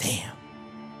 Damn.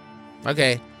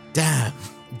 Okay. Damn.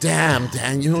 Damn,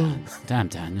 Daniel. Damn,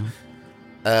 Daniel.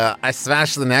 I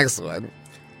smashed the next one.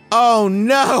 Oh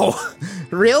no!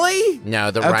 Really?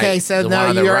 No, the right. Okay, so the no, one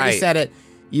on you the already right. said it.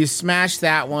 You smash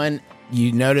that one.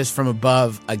 You notice from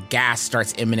above a gas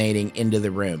starts emanating into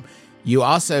the room. You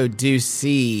also do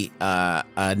see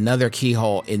another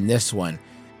keyhole in this one,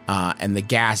 and the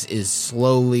gas is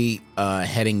slowly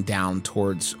heading down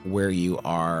towards where you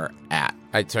are at.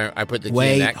 I put the key in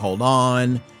Wait, that. hold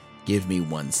on. Give me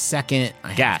 1 second.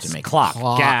 I Gas, have to make clock, a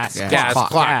clock. gas, Gas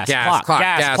clock, gas, gas clock, clock,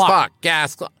 gas gas clock. clock,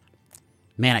 gas clock.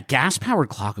 Man, a gas-powered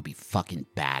clock would be fucking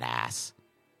badass.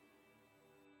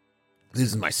 This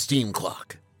is my steam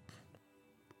clock.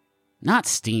 Not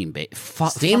steam,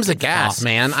 Steam's a gas,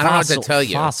 man. I don't know what to tell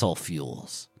you. Fossil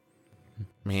fuels.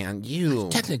 Man, you.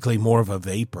 Technically more of a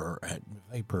vapor.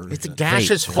 Vapor. It's a is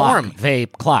gaseous Vape form.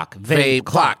 clock, vape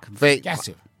clock. Vape.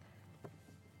 Gaseous.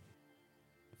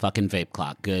 Fucking vape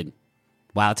clock. Good.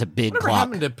 Wow, it's a big Whatever clock.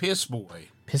 happened to Piss Boy?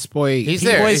 Piss Boy. He's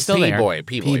P-Boy there. P-Boy's He's still there. P-Boy.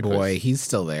 P-Boy. He's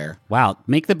still there. Wow,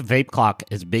 make the vape clock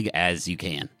as big as you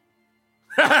can.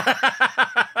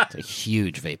 It's a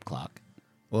huge vape clock.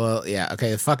 Well, yeah.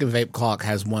 Okay, the fucking vape clock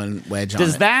has one wedge on it.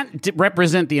 Does that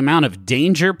represent the amount of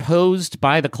danger posed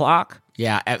by the clock?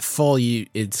 Yeah, at full,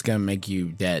 it's gonna make you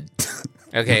dead.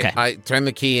 Okay, Okay. I turn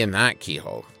the key in that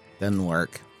keyhole. Doesn't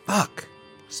work. Fuck.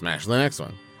 Smash the next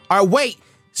one. All right, wait.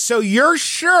 So you're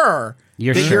sure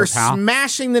You're that sure, you're pal?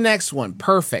 smashing the next one?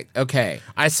 Perfect. Okay.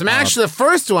 I smashed the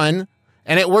first one,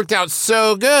 and it worked out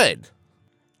so good.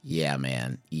 Yeah,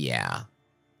 man. Yeah.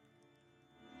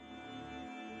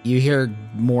 You hear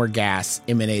more gas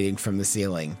emanating from the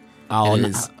ceiling. Oh, and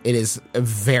it is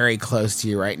very close to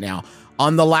you right now.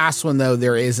 On the last one, though,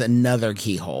 there is another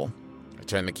keyhole. I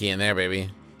turn the key in there, baby.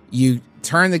 You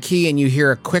turn the key and you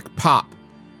hear a quick pop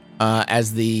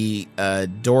as the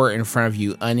door in front of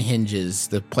you unhinges.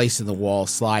 The place in the wall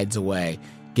slides away,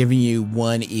 giving you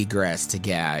one egress to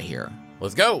get out of here.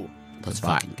 Let's go. Let's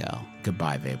fucking go.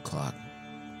 Goodbye, Vape Clock.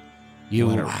 You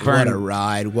What a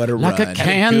ride. What a like run. a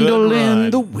candle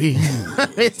in the wind.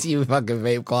 It's you, fucking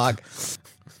Vape Clock.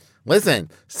 Listen,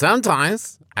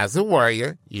 sometimes, as a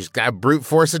warrior, you just gotta brute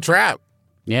force a trap.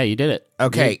 Yeah, you did it.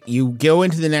 Okay, you go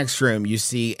into the next room. You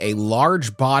see a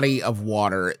large body of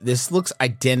water. This looks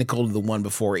identical to the one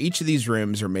before. Each of these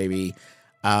rooms are maybe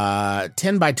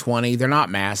 10 by 20. They're not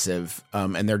massive,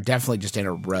 and they're definitely just in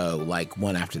a row, like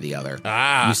one after the other.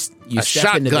 You a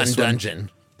step into shotgun this one.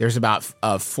 dungeon. There's about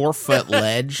a 4-foot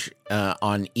ledge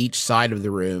on each side of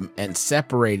the room, and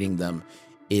separating them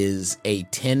is a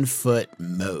 10-foot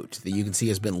moat that you can see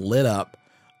has been lit up,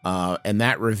 and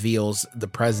that reveals the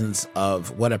presence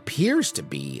of what appears to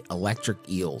be electric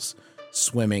eels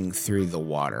swimming through the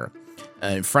water.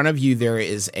 In front of you, there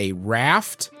is a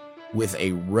raft with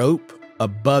a rope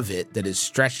above it that is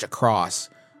stretched across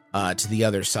to the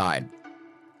other side.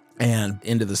 And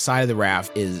into the side of the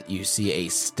raft is you see a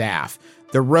staff.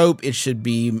 The rope, it should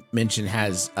be mentioned,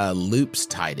 has loops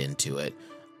tied into it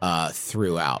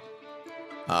throughout.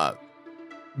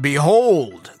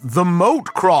 Behold, the moat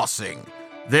crossing.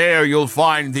 There you'll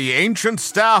find the ancient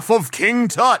staff of King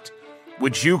Tut,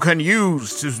 which you can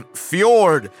use to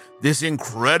fjord this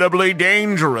incredibly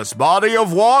dangerous body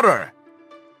of water.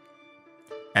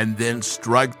 And then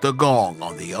strike the gong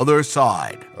on the other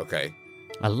side. Okay.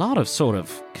 A lot of sort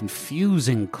of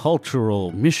confusing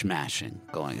cultural mishmashing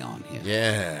going on here.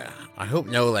 Yeah. I hope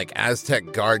no, like,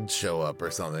 Aztec guards show up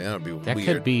or something. That would be That weird.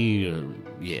 could be,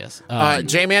 yes.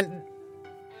 J-Man,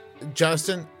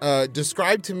 Justin,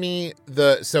 describe to me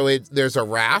there's a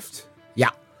raft? Yeah.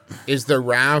 Is the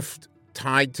raft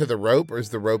tied to the rope, or is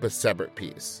the rope a separate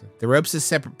piece? The rope's a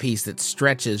separate piece that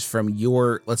stretches from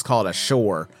your, let's call it a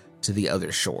shore, to the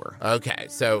other shore. Okay,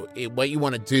 so what you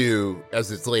want to do,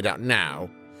 as it's laid out now,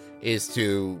 is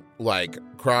to, like,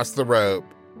 cross the rope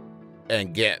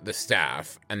and get the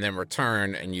staff, and then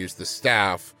return and use the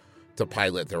staff to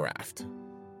pilot the raft.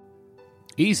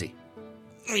 Easy.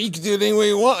 You can do it any way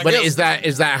you want. But is that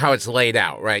how it's laid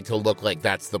out, right? To look like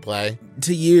that's the play?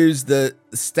 To use the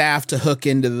staff to hook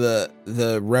into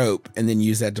the rope and then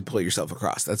use that to pull yourself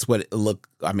across. That's what it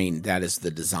that is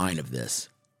the design of this.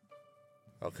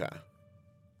 Okay.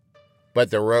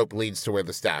 But the rope leads to where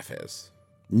the staff is.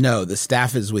 No, the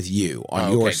staff is with you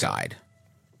on your side.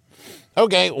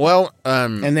 Okay, well,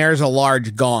 and there's a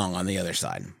large gong on the other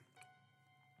side.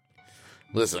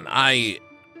 Listen,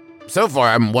 so far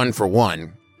I'm 1 for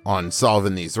 1 on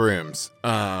solving these rooms.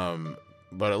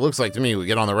 But it looks like to me we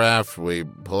get on the raft, we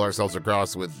pull ourselves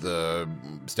across with the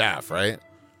staff, right?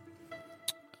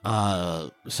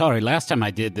 Sorry, last time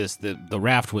I did this, the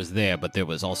raft was there, but there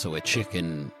was also a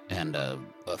chicken and a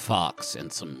fox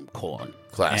and some corn.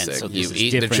 Classic. And so you this is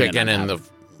eat the different chicken than and the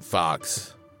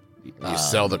fox. You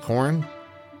sell the corn?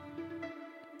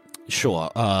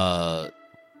 Sure.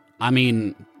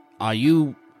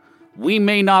 We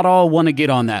may not all want to get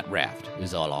on that raft,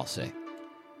 is all I'll say.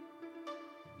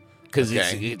 Because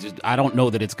I don't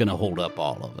know that it's going to hold up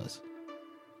all of us.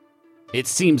 It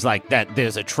seems like that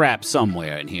there's a trap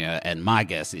somewhere in here, and my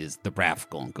guess is the raft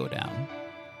going to go down.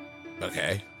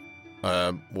 Okay.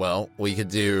 Well, we could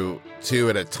do 2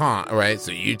 at a time, right?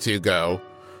 So you 2 go,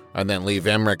 and then leave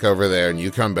Emmerich over there, and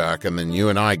you come back, and then you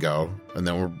and I go, and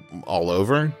then we're all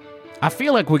over? I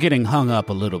feel like we're getting hung up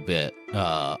a little bit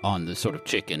on the sort of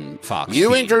chicken fox.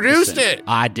 You introduced it.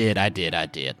 I did.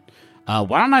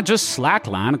 Why don't I just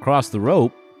slackline across the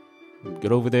rope,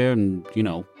 get over there, and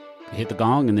hit the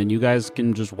gong, and then you guys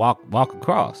can just walk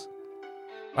across.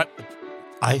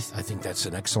 I think that's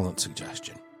an excellent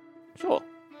suggestion. Sure.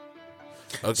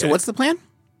 Okay. So what's the plan?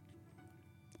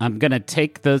 I'm gonna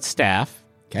take the staff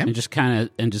and just kind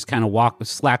of walk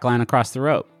slackline across the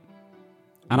rope.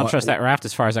 I don't trust that raft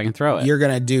as far as I can throw it. You're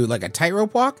gonna do like a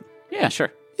tightrope walk? Yeah,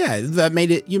 sure. Yeah, that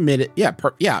made it. You made it. Yeah,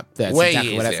 that's way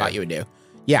exactly what I easier. thought you would do.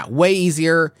 Yeah, way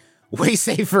easier, way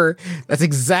safer. That's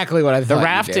exactly what I thought.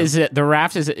 The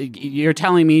raft is. You're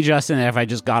telling me, Justin, that if I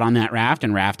just got on that raft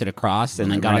and rafted across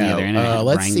and then got on the other end, and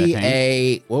let's rang see the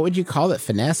thing? what would you call it?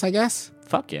 Finesse, I guess.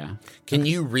 Fuck yeah. Can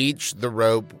you reach the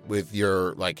rope with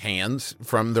your hands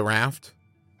from the raft?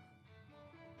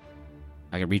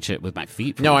 I can reach it with my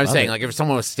feet. No, I'm saying if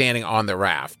someone was standing on the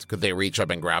raft, could they reach up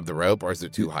and grab the rope, or is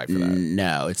it too high for that?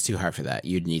 No, it's too high for that.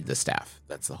 You'd need the staff.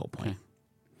 That's the whole point.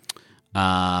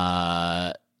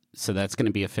 So that's going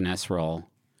to be a finesse roll.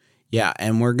 Yeah,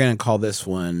 and we're going to call this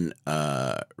one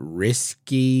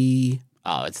risky.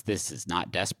 Oh, this is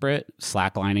not desperate.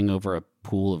 Slacklining over a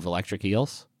pool of electric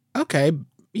eels. Okay,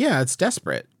 yeah, it's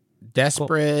desperate.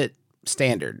 Desperate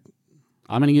standard.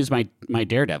 I'm going to use my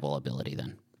daredevil ability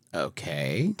then.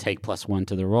 Okay. Take +1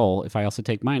 to the roll if I also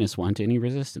take -1 to any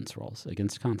resistance rolls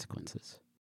against consequences.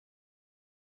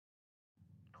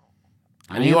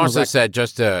 And you also said,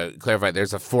 just to clarify,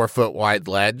 there's a 4-foot wide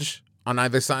ledge on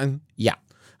either side? Yeah.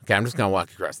 Okay, I'm just going to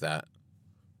walk across that.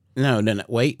 No.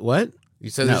 Wait, what? You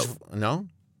said no?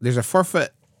 There's a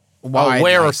 4-foot wide. Oh,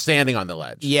 where we're standing on the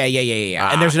ledge. Yeah.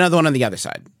 And there's another one on the other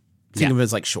side. Think of it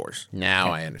as like shores.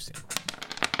 Now I understand.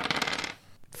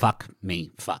 Fuck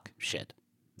me. Fuck. Shit.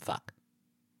 Fuck.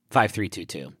 5, 3, 2,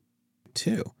 2.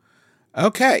 2.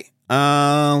 Okay.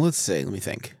 Let's see. Let me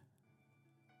think.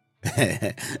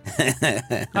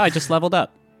 I just leveled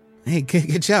up. Hey,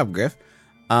 good job, Griff.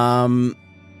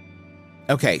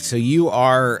 Okay, so you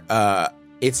are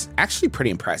it's actually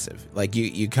pretty impressive. Like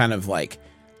you kind of like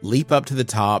leap up to the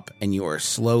top and you are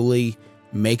slowly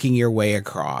making your way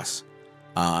across.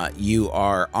 You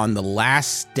are on the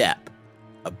last step,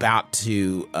 about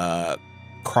to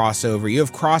cross over. You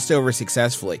have crossed over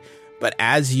successfully, but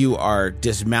as you are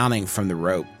dismounting from the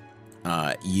rope,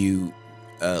 you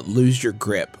lose your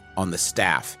grip on the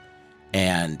staff,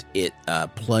 and it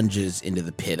plunges into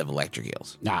the pit of electric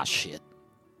eels. Ah, shit.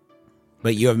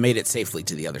 But you have made it safely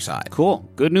to the other side. Cool.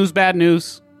 Good news, bad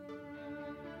news.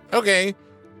 Okay.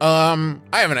 I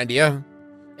have an idea.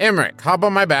 Emmerich, hop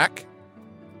on my back.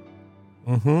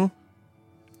 Mm-hmm.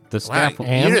 The staff. Wow,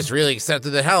 you just really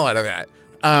accepted the hell out of that.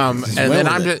 And then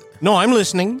I'm just No, I'm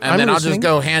listening. And I'll just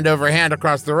go hand over hand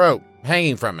across the rope,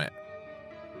 hanging from it.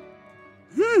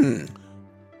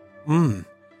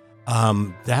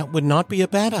 That would not be a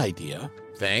bad idea.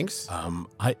 Thanks.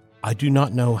 I do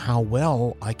not know how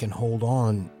well I can hold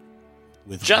on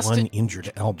with one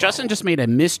injured elbow. Justin just made a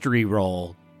mystery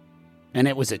roll, and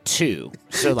it was a 2.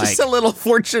 So like just a little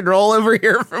fortune roll over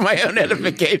here for my own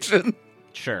edification.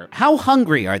 Sure. How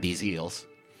hungry are these eels?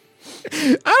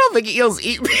 I don't think eels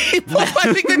eat people.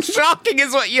 I think that's shocking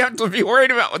is what you have to be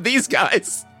worried about with these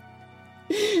guys.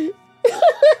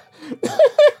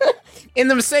 In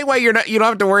the same way, you don't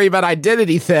have to worry about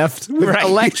identity theft with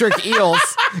electric eels.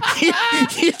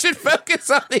 You should focus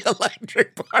on the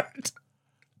electric part.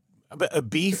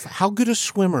 Beef, how good a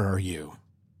swimmer are you?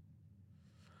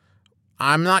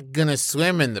 I'm not gonna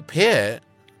swim in the pit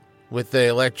with the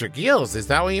electric eels. Is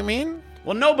that what you mean?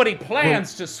 Well, nobody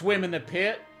plans to swim in the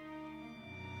pit.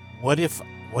 What if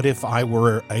I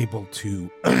were able to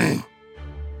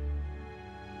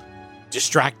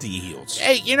distract the eels?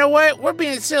 Hey, you know what? We're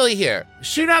being silly here.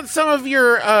 Shoot out some of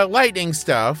your lightning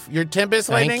stuff, your tempest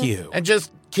lightning, and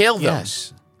just kill them.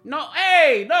 Yes. No,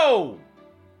 hey, no.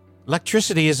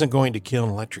 Electricity isn't going to kill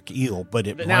an electric eel, but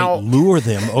it might lure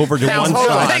them over to one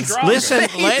side. Listen,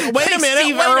 wait a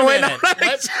minute. I'm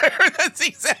not sure that's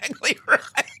exactly right.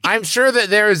 I'm sure that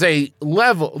there is a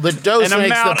level. The dose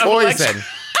makes the poison.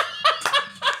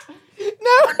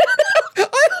 No. I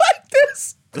like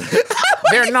this.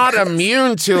 They're not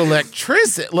immune to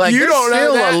electricity. Like, you don't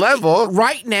still know that. A level.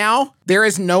 Right now, there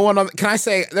is no one on. Can I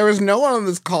say there is no one on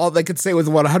this call that could say with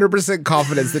 100%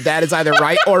 confidence that is either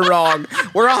right or wrong.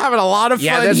 We're all having a lot of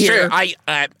fun that's here. true.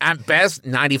 At best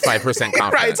 95%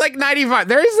 confident. Right, it's like 95.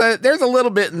 There's a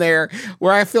little bit in there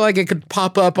where I feel like it could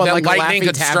pop up on that like lightning a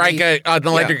could strike an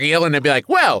electric eel and it'd be like,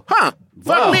 well,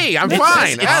 fuck me, I'm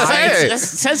fine. It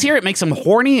says here it makes them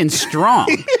horny and strong.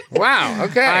 Wow.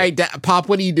 Okay. All right, Pop,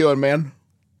 what are you doing, man?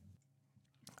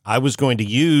 I was going to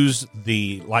use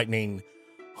the lightning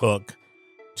hook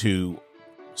to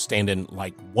stand in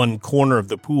like one corner of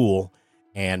the pool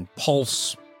and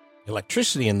pulse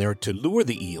electricity in there to lure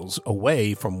the eels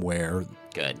away from where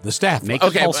the staff Make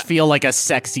was. the pulse feel like a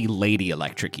sexy lady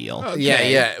electric eel.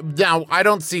 Okay. Yeah. Now, I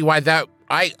don't see why that...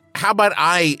 How about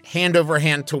I hand over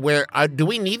hand to where... do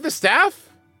we need the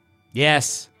staff?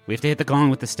 Yes. We have to hit the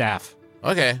gong with the staff.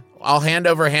 Okay. I'll hand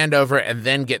over, and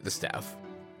then get the staff.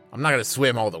 I'm not going to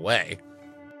swim all the way.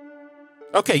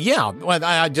 Okay, yeah. Well,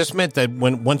 I just meant that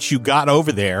once you got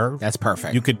over there... That's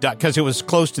perfect. You could... Because it was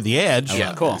close to the edge.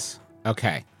 Yeah, cool.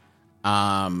 Okay.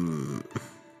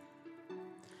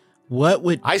 What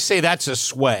would... I say that's a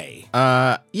sway.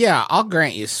 Yeah, I'll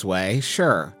grant you sway.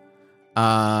 Sure.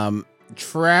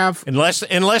 Trav...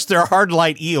 Unless they're hard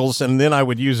light eels, and then I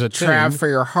would use a Trav,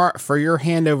 for your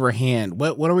hand over hand,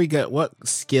 what are we got? What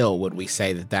skill would we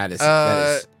say that is?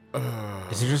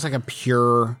 Is it just like a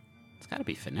pure... It's got to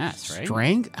be finesse, right?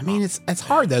 Strength? I mean, it's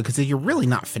hard, though, because you're really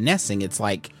not finessing. It's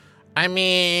like... I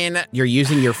mean, You're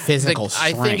using your physical I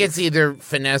strength. think it's either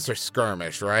finesse or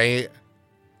skirmish, right?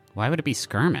 Why would it be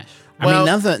skirmish? I mean,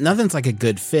 nothing's like a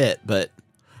good fit, but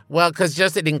Well, because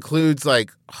just it includes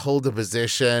like hold a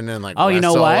position and like you know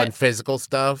wrestle what? and physical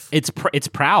stuff. It's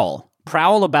prowl.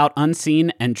 Prowl about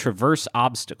unseen and traverse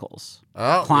obstacles.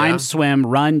 Oh, Climb, yeah. swim,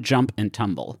 run, jump, and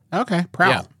tumble. okay, prowl.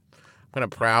 Yeah. I'm gonna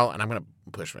prowl and I'm gonna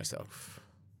push myself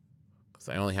because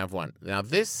I only have one. Now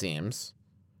this seems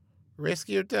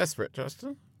risky or desperate,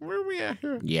 Justin. Where are we at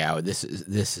here? Yeah, this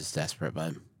is desperate,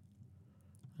 bud.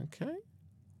 Okay,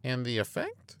 and the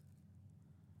effect.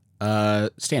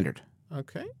 Standard.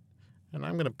 Okay, and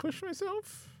I'm gonna push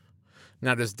myself.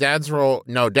 Now does Dad's roll?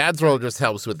 No, Dad's roll just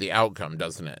helps with the outcome,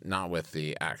 doesn't it? Not with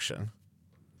the action.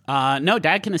 No,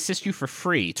 Dad can assist you for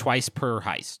free twice per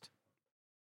heist.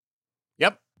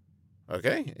 Yep.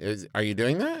 Okay, are you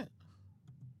doing that?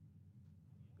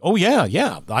 Oh,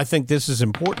 yeah. I think this is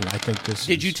important. I think this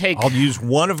Did you take- I'll use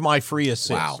one of my free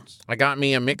assists. Wow. I got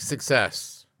me a mixed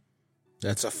success.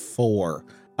 That's a 4.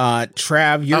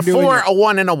 Trav, you're A doing 4, a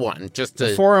 1, and a 1. Just a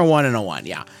to 4 and 1 and a 1.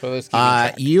 Yeah. for this keeping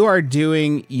track. You are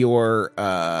doing your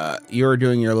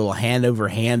little hand over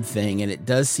hand thing, and it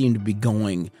does seem to be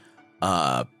going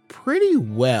pretty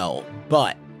well.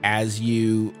 But as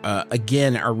you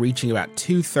again are reaching about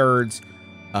 2/3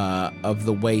 of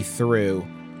the way through,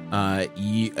 a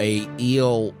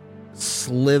eel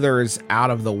slithers out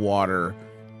of the water,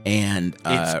 and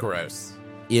It's gross.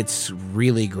 it's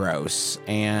really gross,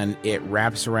 and it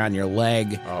wraps around your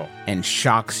leg Oh. and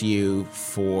shocks you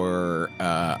for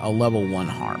a level 1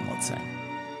 harm, let's say.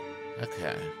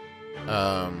 Okay.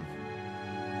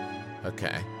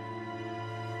 Okay.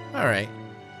 All right.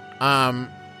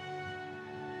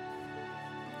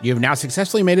 You have now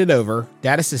successfully made it over.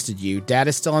 Dad assisted you. Dad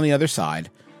is still on the other side,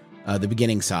 the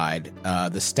beginning side.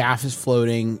 The staff is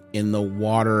floating in the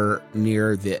water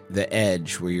near the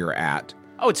edge where you're at.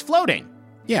 Oh, it's floating.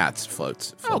 Yeah, it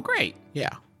floats. Oh, great. Yeah.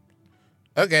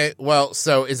 Okay. Well,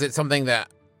 so is it something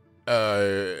that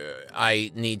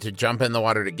I need to jump in the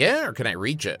water to get, or can I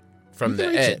reach it from You the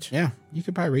can reach edge? it. Yeah, you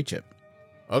could probably reach it.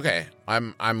 Okay.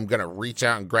 I'm gonna reach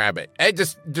out and grab it. Hey,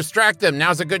 just distract them.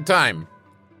 Now's a good time.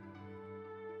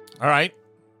 All right.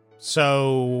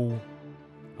 So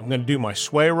I'm going to do my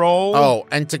sway roll. Oh,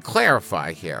 and to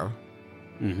clarify here,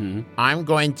 Mm-hmm. I'm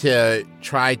going to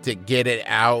try to get it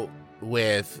out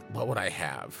with what would I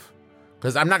have?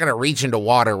 Because I'm not going to reach into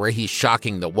water where he's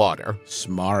shocking the water.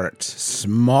 Smart.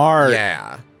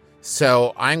 Yeah.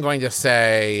 So I'm going to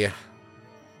say,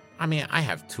 I mean, I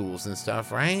have tools and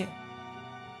stuff, right?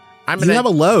 You have a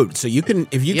load, so you can,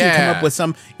 if you can come Yeah. up with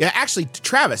some. Yeah, actually,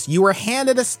 Travis, you were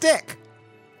handed a stick.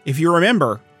 If you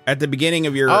remember at the beginning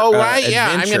of your right, yeah.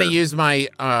 I'm adventure. going to use my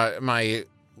my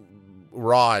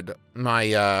rod,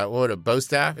 my what a bow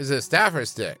staff. Is it a staff or a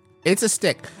stick? It's a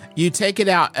stick. You take it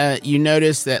out. You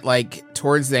notice that, like,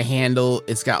 towards the handle,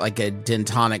 it's got like a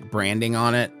dentonic branding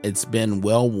on it. It's been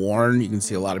well worn. You can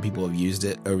see a lot of people have used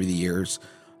it over the years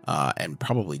and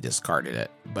probably discarded it.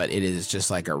 But it is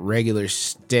just like a regular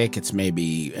stick. It's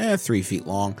maybe 3 feet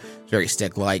long. It's very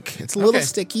stick-like. It's a little Okay.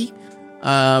 sticky,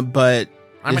 but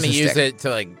I'm going it's to a use stick. it to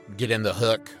like get in the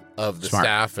hook of the Smart.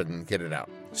 staff and get it out.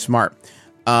 Smart.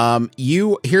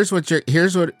 Here's what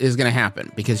is going to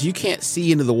happen, because you can't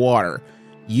see into the water.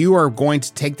 You are going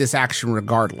to take this action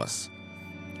regardless.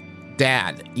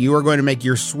 Dad, you are going to make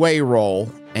your sway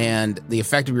roll, and the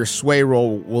effect of your sway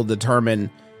roll will determine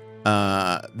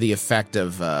the effect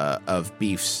of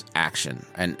Beef's action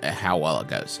and how well it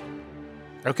goes.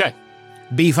 Okay.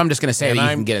 Beef, I'm just going to say And that you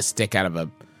I'm- can get a stick out of a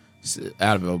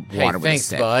water Hey, with a thanks,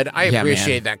 stick. bud. I Yeah, man.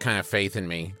 appreciate that kind of faith in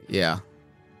me. Yeah.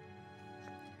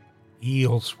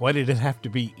 Eels. Why did it have to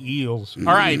be eels?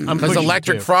 All right. I'm Because pushing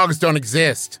electric two. frogs don't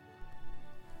exist.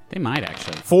 They might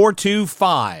actually. 4, 2,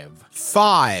 5.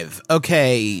 5.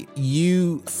 Okay,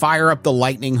 you fire up the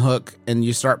lightning hook and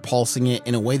you start pulsing it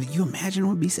in a way that you imagine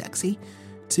would be sexy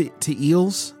to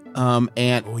eels.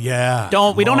 And Oh, yeah.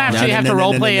 We don't actually No, have no, to no,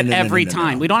 role no, play no, it no, no, every no, no,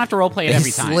 time. no. We don't have to role play it they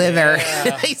every time. slither.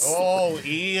 Oh,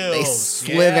 eels. They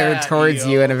slither towards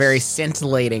you in a very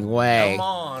scintillating way. Come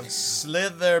on,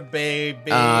 slither,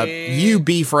 baby. You,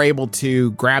 Beef, are able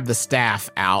to grab the staff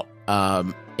out.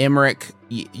 Emmerich,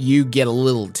 you get a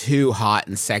little too hot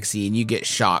and sexy, and you get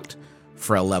shocked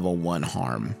for a level 1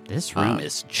 harm. This room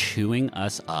is chewing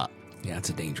us up. Yeah, it's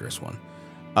a dangerous one.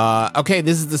 Okay,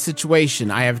 this is the situation.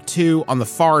 I have 2 on the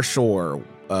far shore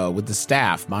with the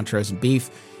staff, Montrose and Beef.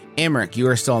 Emmerich, you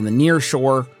are still on the near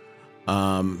shore,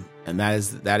 and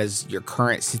that is your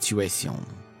current situation.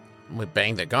 We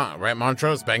bang the gong, right,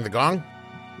 Montrose? Bang the gong?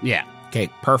 Yeah. Okay,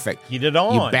 perfect. Get it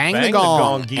on. You bang the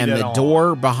gong, and the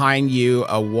door behind you,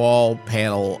 a wall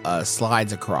panel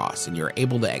slides across, and you're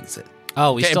able to exit.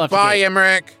 Oh, we still have bye, to get...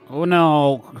 Emmerich. Oh,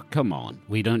 no. Come on.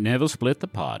 We don't never split the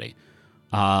party.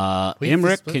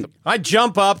 Emmerich can... I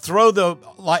jump up, throw the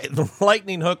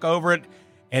lightning hook over it,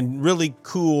 and really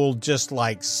cool, just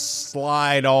like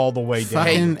slide all the way down.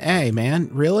 Fucking A, man.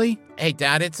 Really? Hey,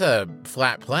 Dad, it's a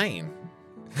flat plane.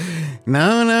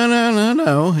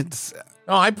 No. It's...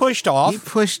 Oh, I pushed off. He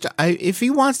pushed... if he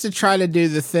wants to try to do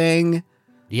the thing...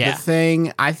 Yeah. The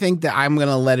thing, I think that I'm going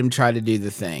to let him try to do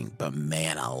the thing. But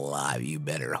man alive, you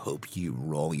better hope you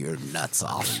roll your nuts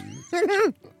off.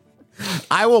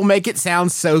 I will make it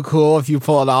sound so cool if you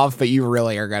pull it off, but you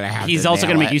really are going to have He's to also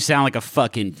going to make you sound like a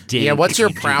fucking dick. Yeah, what's your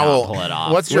if you do prowl? not pull it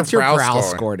off. What's your prowl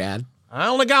score, Dad? I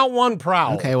only got one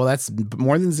prowl. Okay, well, that's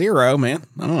more than 0, man.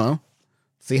 I don't know.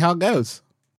 See how it goes.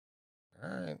 All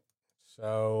right.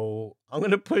 So I'm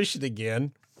going to push it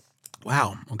again.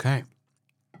 Wow. Okay.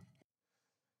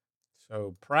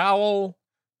 So prowl,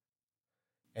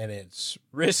 and it's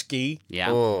risky. Yeah.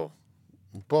 Oh,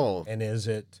 bold. And is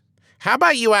it? How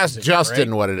about you ask Justin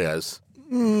great? what it is?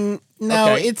 No,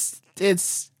 Okay.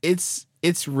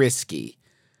 it's risky.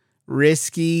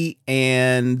 Risky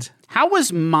and... How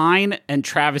was mine and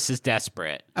Travis's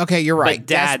desperate? Okay, you're right. But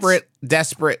Dad's-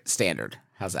 Desperate standard.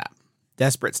 How's that?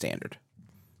 Desperate standard.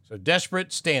 So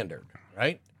desperate standard,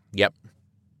 right? Yep.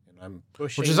 And I'm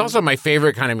pushing. Which is also my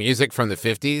favorite kind of music from the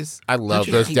 50s. I love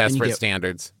you those hate when you desperate get-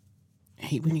 standards. I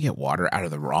hate when you get water out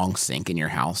of the wrong sink in your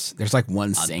house. There's like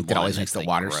one sink that one always that's makes the the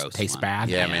water gross taste one. bad.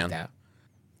 Yeah, I hate man. that.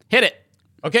 Hit it.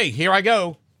 Okay, here I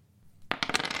go.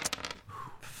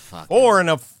 Fuck. 4 and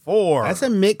a 4. That's a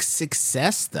mixed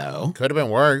success, though. Could have been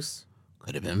worse.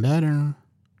 Could have been better.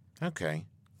 Okay.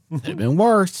 Could have been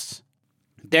worse.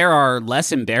 There are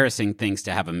less embarrassing things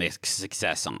to have a mixed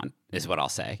success on, is what I'll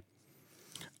say.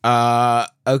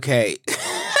 Okay.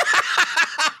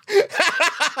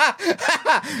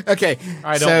 Okay.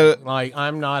 I so, don't like.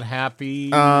 I'm not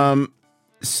happy.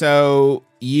 So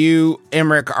you,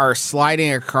 Emmerich, are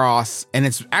sliding across, and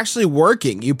it's actually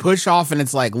working. You push off, and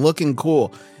it's like looking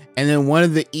cool. And then one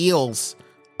of the eels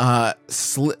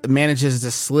manages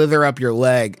to slither up your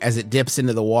leg as it dips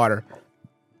into the water.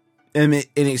 And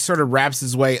it sort of wraps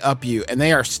his way up you, and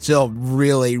they are still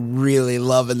really, really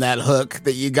loving that hook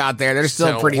that you got there. They're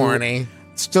still pretty horny.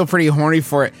 Still pretty horny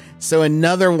for it. So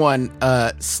another one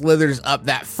slithers up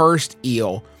that first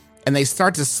eel, and they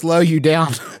start to slow you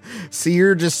down. So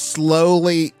you're just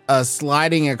slowly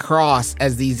sliding across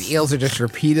as these eels are just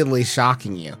repeatedly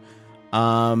shocking you.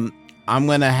 I'm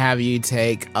gonna have you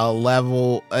take a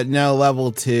level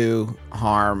 2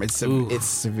 harm. It's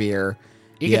severe.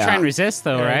 You can try and resist,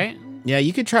 though, right? Yeah,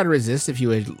 you could try to resist if you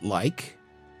would like.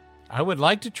 I would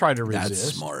like to try to resist.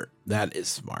 That's smart. That is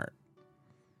smart.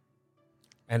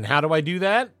 And how do I do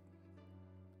that?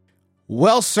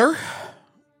 Well, sir,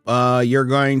 you're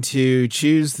going to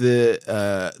choose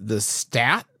the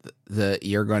stat that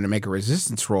you're going to make a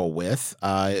resistance roll with.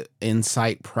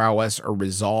 Insight, prowess, or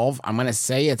resolve. I'm going to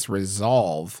say it's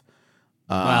resolve.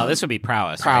 Well, this would be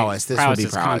prowess. Prowess. Right? This would be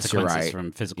is prowess. You're consequences right.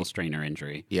 from physical strain or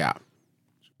injury. Yeah.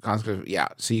 Yeah.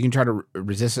 So you can try to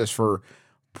resist this for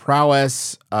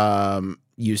prowess.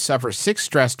 You suffer 6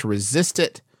 stress to resist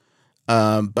it.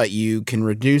 But you can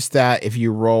reduce that if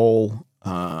you roll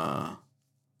a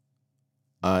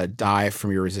die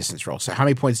from your resistance roll. So how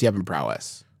many points do you have in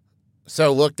prowess?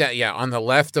 So looked at, on the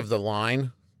left of the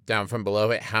line, down from below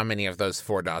it, how many of those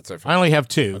 4 dots are from? I only have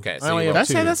 2. Okay, so I only you have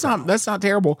roll- 2. That's not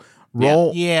terrible.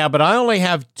 Roll. Yeah, but I only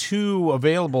have 2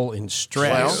 available in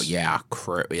stress. Oh, yeah,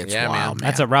 it's Yeah, wild, man.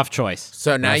 That's a rough choice.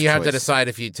 So now Rough you have to choice. decide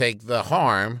if you take the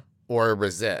harm or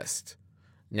resist.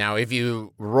 Now, if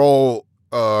you roll,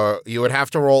 you would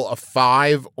have to roll a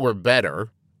 5 or better,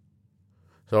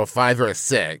 so a 5 or a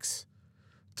 6,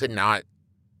 to not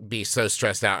be so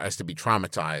stressed out as to be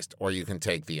traumatized, or you can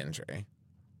take the injury.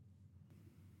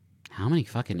 How many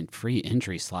fucking free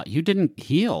injury slots? You didn't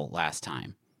heal last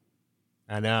time.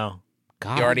 I know.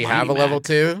 God, You already have a almighty, level Mac.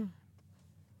 2?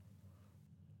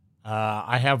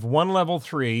 I have 1 level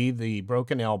 3, the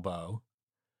broken elbow.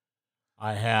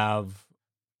 I have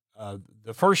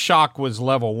the first shock was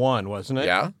level 1, wasn't it?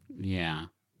 Yeah. Yeah.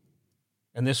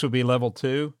 And this would be level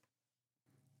 2,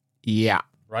 Yeah.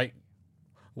 right?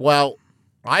 Well,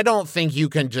 I don't think you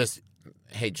can just.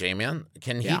 Hey, J-Man,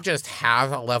 can Yeah. he just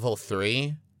have a level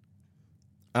 3?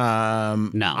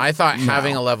 No. I thought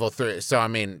having a level 3. So I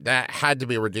mean, that had to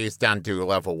be reduced down to a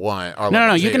level 1. Or No.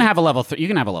 level You 2. can have a level 3. You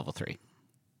can have a level 3.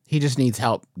 He just needs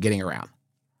help getting around.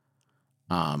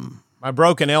 My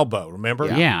broken elbow, remember?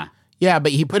 Yeah. Yeah. Yeah,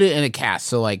 but he put it in a cast,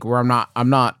 so like where I'm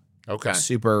not Okay.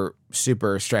 super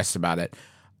stressed about it.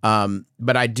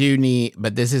 But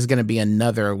this is going to be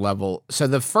another level. So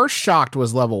the first shocked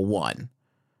was level 1.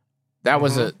 That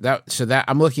was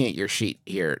I'm looking at your sheet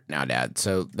here now, Dad.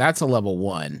 So that's a level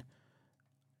 1.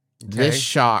 Okay. This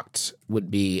shocked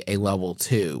would be a level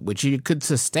 2, which you could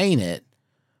sustain it,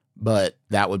 but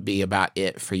that would be about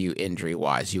it for you injury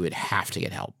wise. You would have to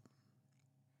get help.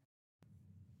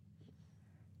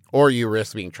 Or you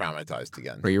risk being traumatized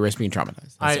again.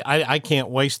 I can't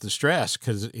waste the stress,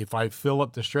 because if I fill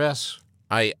up the stress,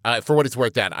 I for what it's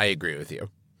worth, Dad, I agree with you.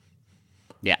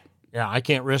 Yeah, I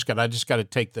can't risk it. I just got to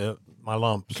take my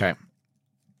lumps. Okay.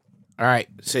 All right.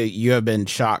 So you have been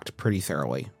shocked pretty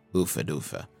thoroughly. Oofa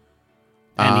doofa.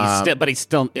 And he's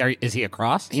still. Is he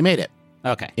across? He made it.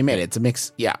 Okay, he made it. It's a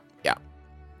mix. Yeah.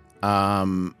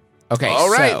 Okay. All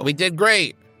right, we did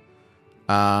great.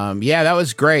 Yeah, that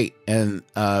was great. And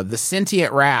the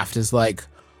sentient raft is like,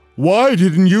 why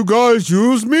didn't you guys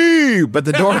use me? But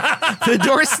the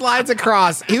door slides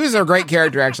across. He was a great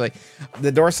character, actually.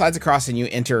 The door slides across and you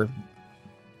enter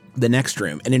the next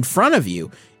room. And in front of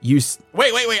you, Wait.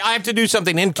 I have to do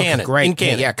something in canon. Okay, great. In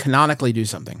canon. Yeah, canonically do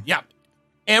something. Yeah.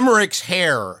 Emmerich's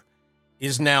hair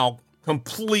is now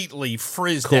completely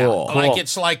frizzed out. Like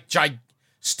it's like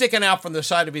sticking out from the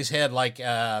side of his head like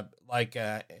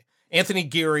Anthony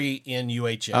Geary in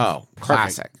UHF. Oh,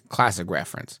 classic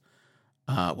reference.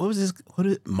 What was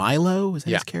Milo? Was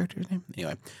that his character's name?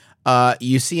 Anyway,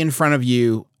 you see in front of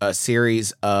you a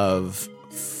series of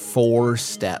 4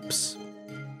 steps.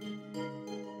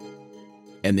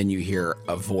 And then you hear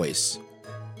a voice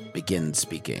begin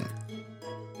speaking.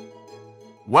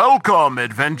 Welcome,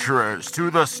 adventurers, to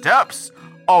the steps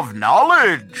of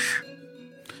knowledge.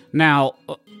 Now,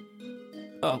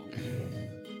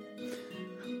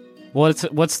 what's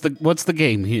the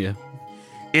game here?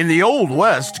 In the Old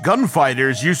West,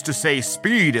 gunfighters used to say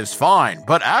speed is fine,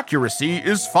 but accuracy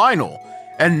is final.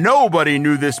 And nobody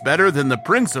knew this better than the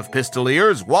Prince of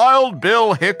Pistoliers, Wild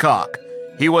Bill Hickok.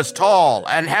 He was tall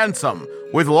and handsome,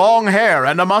 with long hair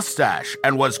and a mustache,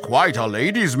 and was quite a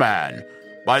ladies' man.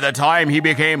 By the time he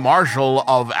became Marshal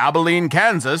of Abilene,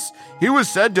 Kansas, he was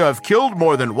said to have killed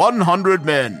more than 100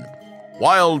 men.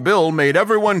 Wild Bill made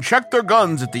everyone check their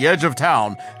guns at the edge of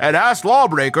town and asked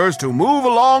lawbreakers to move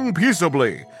along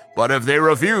peaceably. But if they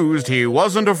refused, he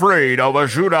wasn't afraid of a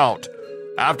shootout.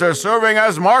 After serving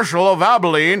as Marshal of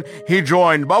Abilene, he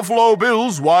joined Buffalo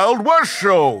Bill's Wild West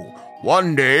show.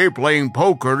 One day, playing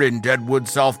poker in Deadwood,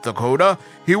 South Dakota,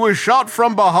 he was shot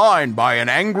from behind by an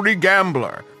angry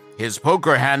gambler. His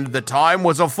poker hand at the time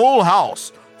was a full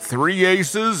house, 3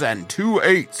 aces and 2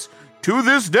 8s. To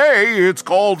this day, it's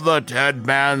called the Dead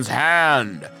Man's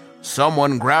Hand.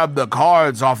 Someone grabbed the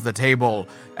cards off the table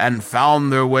and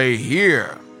found their way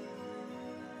here.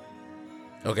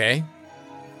 Okay.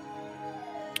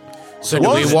 So do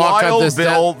we walk up this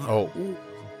Bill?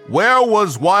 Where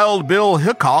was Wild Bill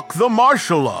Hickok the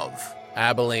Marshal of?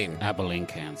 Abilene,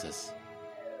 Kansas.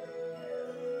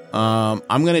 I'm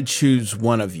going to choose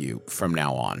one of you from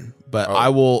now on, but I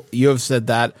will. You have said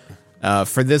that.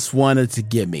 For this one, it's a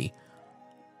gimme.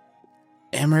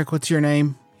 Emmerich, what's your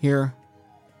name here?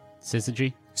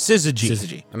 Syzygy.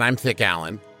 And I'm Thick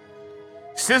Allen.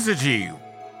 Syzygy,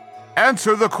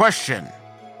 answer the question.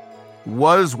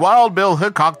 Was Wild Bill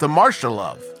Hickok the Marshal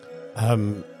of?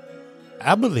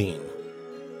 Abilene.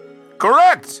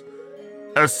 Correct.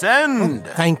 Ascend.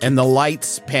 Thank you. And the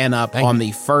lights pan up on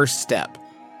the first step.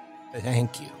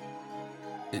 Thank you.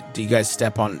 Do you guys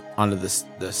step onto the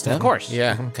step? Of course.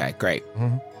 Yeah. Okay, great.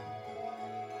 Mm-hmm.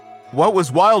 What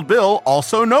was Wild Bill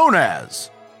also known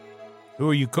as? Who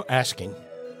are you asking?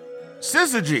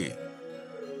 Syzygy.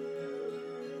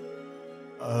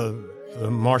 The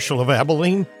Marshal of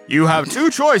Abilene? You have 2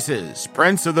 choices,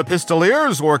 Prince of the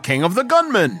Pistoliers or King of the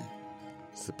Gunmen.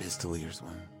 It's the Pistoliers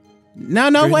one.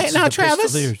 No, wait,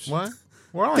 Travis. Pistoliers.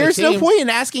 What? There's no point in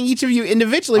asking each of you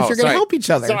individually if you're going to help each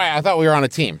other. Sorry, I thought we were on a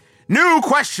team. New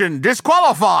question,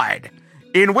 disqualified.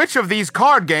 In which of these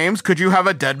card games could you have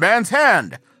a dead man's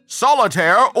hand?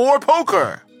 Solitaire or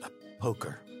poker?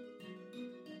 Poker.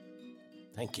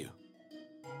 Thank you.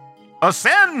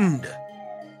 Ascend.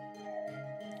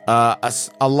 A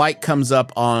light comes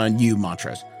up on you,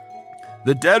 Montrose.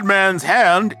 The dead man's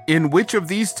hand in which of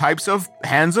these types of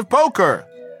hands of poker?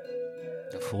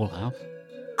 The full house?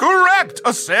 Correct!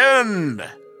 Ascend!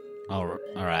 All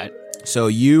right. So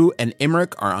you and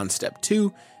Emmerich are on step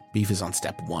 2. Beef is on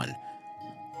step 1.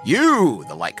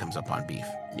 The light comes up on Beef.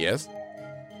 Yes.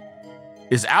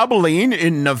 Is Abilene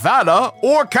in Nevada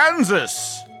or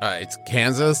Kansas? It's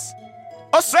Kansas.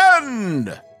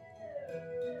 Ascend!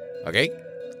 Okay.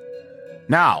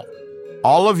 Now,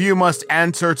 All of you must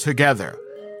answer together.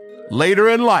 Later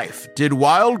in life, did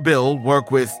Wild Bill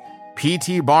work with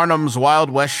P.T. Barnum's Wild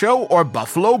West Show or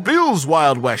Buffalo Bill's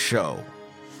Wild West Show?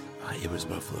 It was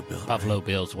Buffalo Bill. Buffalo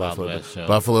Bill's Wild West Show.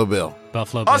 Buffalo Bill.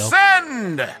 Buffalo Bill.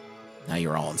 Ascend! Now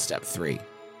you're all in step 3.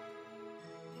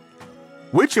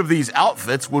 Which of these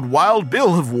outfits would Wild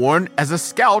Bill have worn as a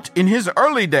scout in his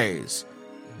early days?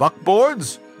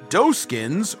 Buckboards,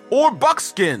 doeskins, or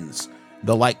buckskins?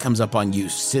 The light comes up on you,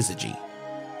 Syzygy.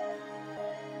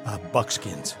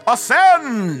 Buckskins.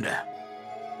 Ascend!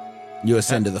 You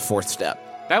ascend to the 4th step.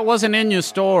 That wasn't in your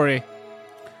story.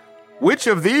 Which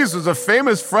of these was a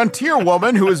famous frontier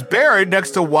woman who is buried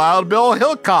next to Wild Bill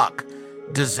Hillcock?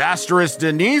 Disastrous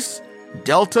Denise,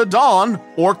 Delta Dawn,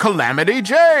 or Calamity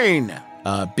Jane?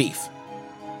 Beef.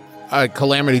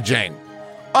 Calamity Jane.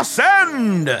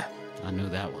 Ascend! I knew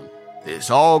that one.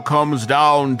 This all comes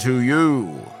down to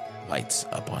you. Lights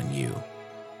up on you,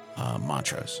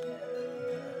 Montrose.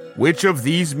 Which of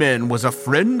these men was a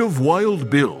friend of Wild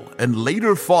Bill and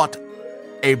later fought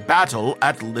a battle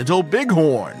at Little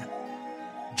Bighorn?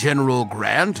 General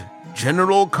Grant,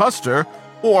 General Custer,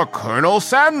 or Colonel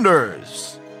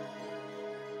Sanders?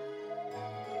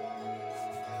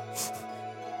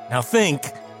 Now think.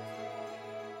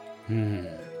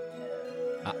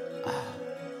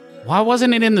 Why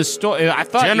wasn't it in the story? I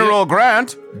thought General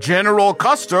Grant, General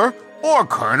Custer, or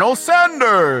Colonel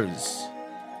Sanders?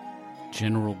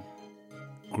 General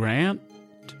Grant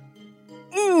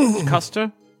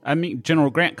Custer? I mean, General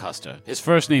Grant Custer. His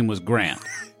first name was Grant.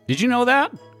 Did you know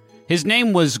that? His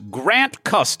name was Grant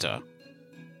Custer.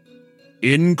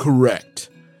 Incorrect.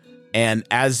 And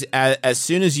as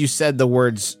soon as you said the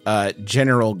words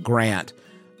General Grant,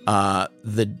 a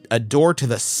door to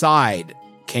the side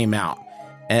came out,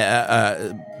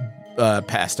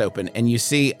 passed open, and you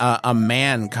see a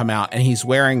man come out, and he's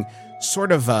wearing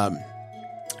sort of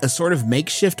a sort of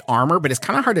makeshift armor, but it's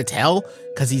kind of hard to tell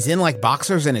because he's in like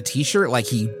boxers and a t-shirt. Like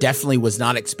he definitely was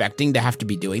not expecting to have to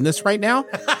be doing this right now.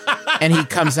 And he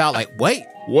comes out like, wait,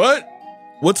 what?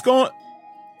 What's going?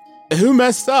 Who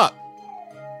messed up?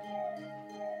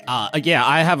 Yeah,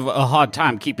 I have a hard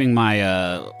time keeping my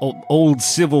old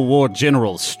Civil War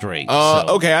generals straight.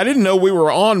 Okay, I didn't know we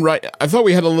were on right. I thought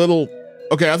we had a little.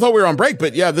 Okay, I thought we were on break,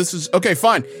 but yeah, this is okay.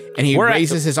 Fine. And he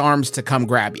raises his arms to come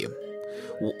grab you.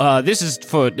 This is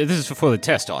for the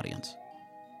test audience.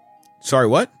 Sorry,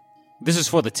 what? This is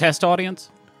for the test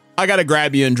audience. I gotta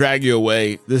grab you and drag you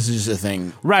away. This is just a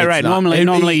thing. Right. Not,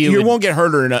 normally you won't get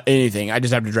hurt or anything. I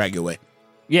just have to drag you away.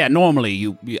 Yeah,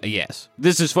 normally yes.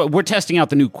 This is we're testing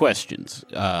out the new questions.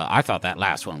 I thought that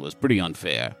last one was pretty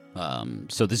unfair.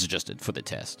 So this is just for the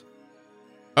test.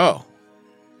 Oh.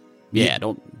 Yeah,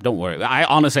 don't worry. I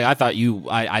honestly, I thought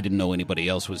I didn't know anybody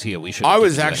else was here. We should. I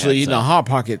was actually in a hot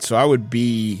pocket, so I would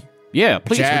be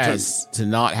please jazzed to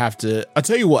not have to. I'll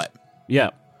tell you what. Yeah.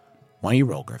 Why don't you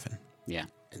roll, Griffin? Yeah.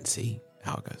 And see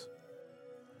how it goes.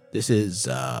 This is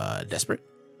desperate.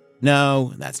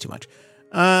 No, that's too much.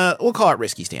 We'll call it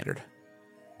risky standard.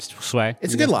 Sway.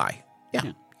 It's a good lie.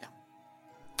 Yeah.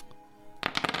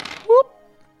 Whoop.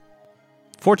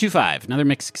 425. Another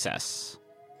mixed success.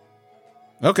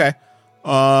 Okay.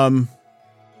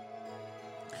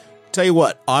 Tell you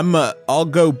what, I'll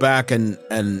go back and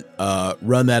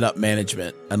run that up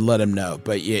management and let him know.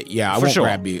 But yeah, I won't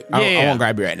grab you. I won't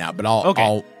grab you right now. But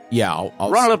I'll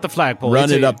run it up the flagpole.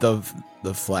 Run it up the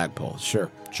flagpole.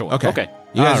 Sure. Okay.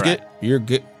 You guys get? You're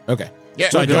good. Okay. Yeah.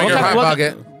 So your hot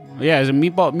pocket. Yeah. Is it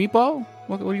meatball?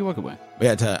 What are you working with?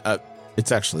 Yeah.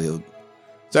 It's actually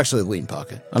a lean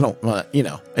pocket. I don't want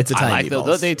it's Italian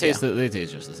meatballs. They taste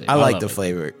just the same. I like the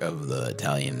flavor of the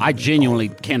Italian. I genuinely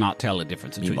cannot tell the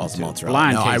difference between meatballs and the two.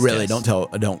 mozzarella. No, I really don't tell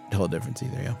a difference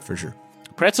either. Yeah, for sure.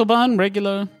 Pretzel bun,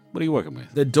 regular. What are you working with?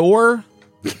 The door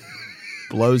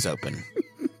blows open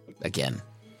again,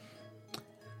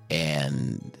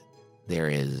 and there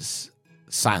is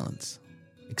silence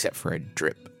except for a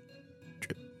drip,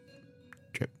 drip,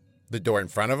 drip. The door in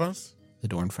front of us? The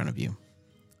door in front of you.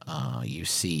 You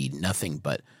see nothing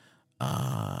but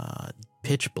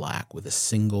pitch black with a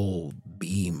single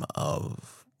beam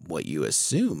of what you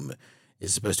assume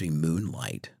is supposed to be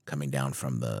moonlight coming down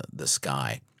from the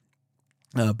sky.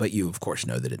 But you, of course,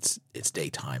 know that it's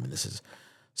daytime, and this is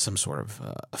some sort of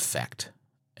effect.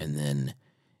 And then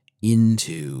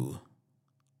into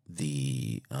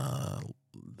the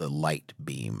light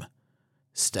beam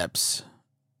steps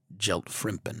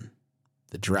Jeltfrimpen,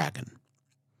 the dragon,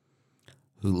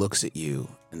 who looks at you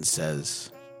and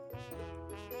says,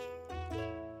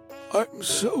 I'm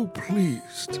so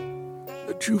pleased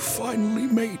that you finally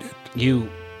made it. You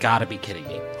gotta be kidding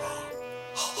me.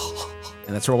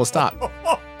 And that's where we'll stop.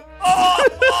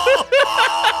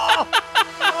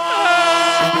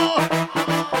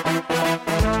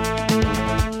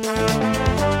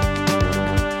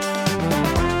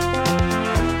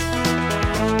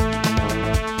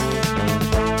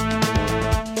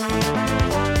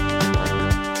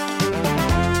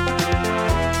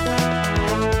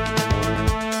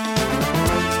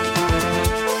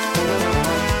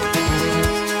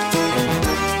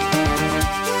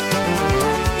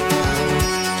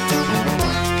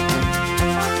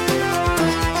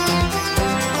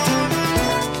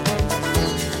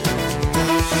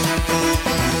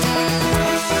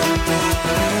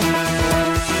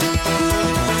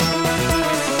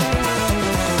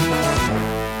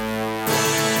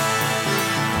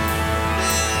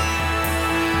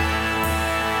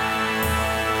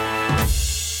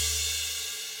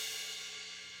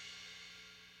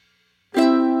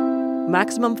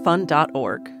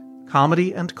 MaximumFun.org.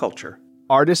 Comedy and culture.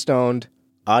 Artist owned.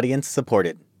 Audience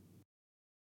supported.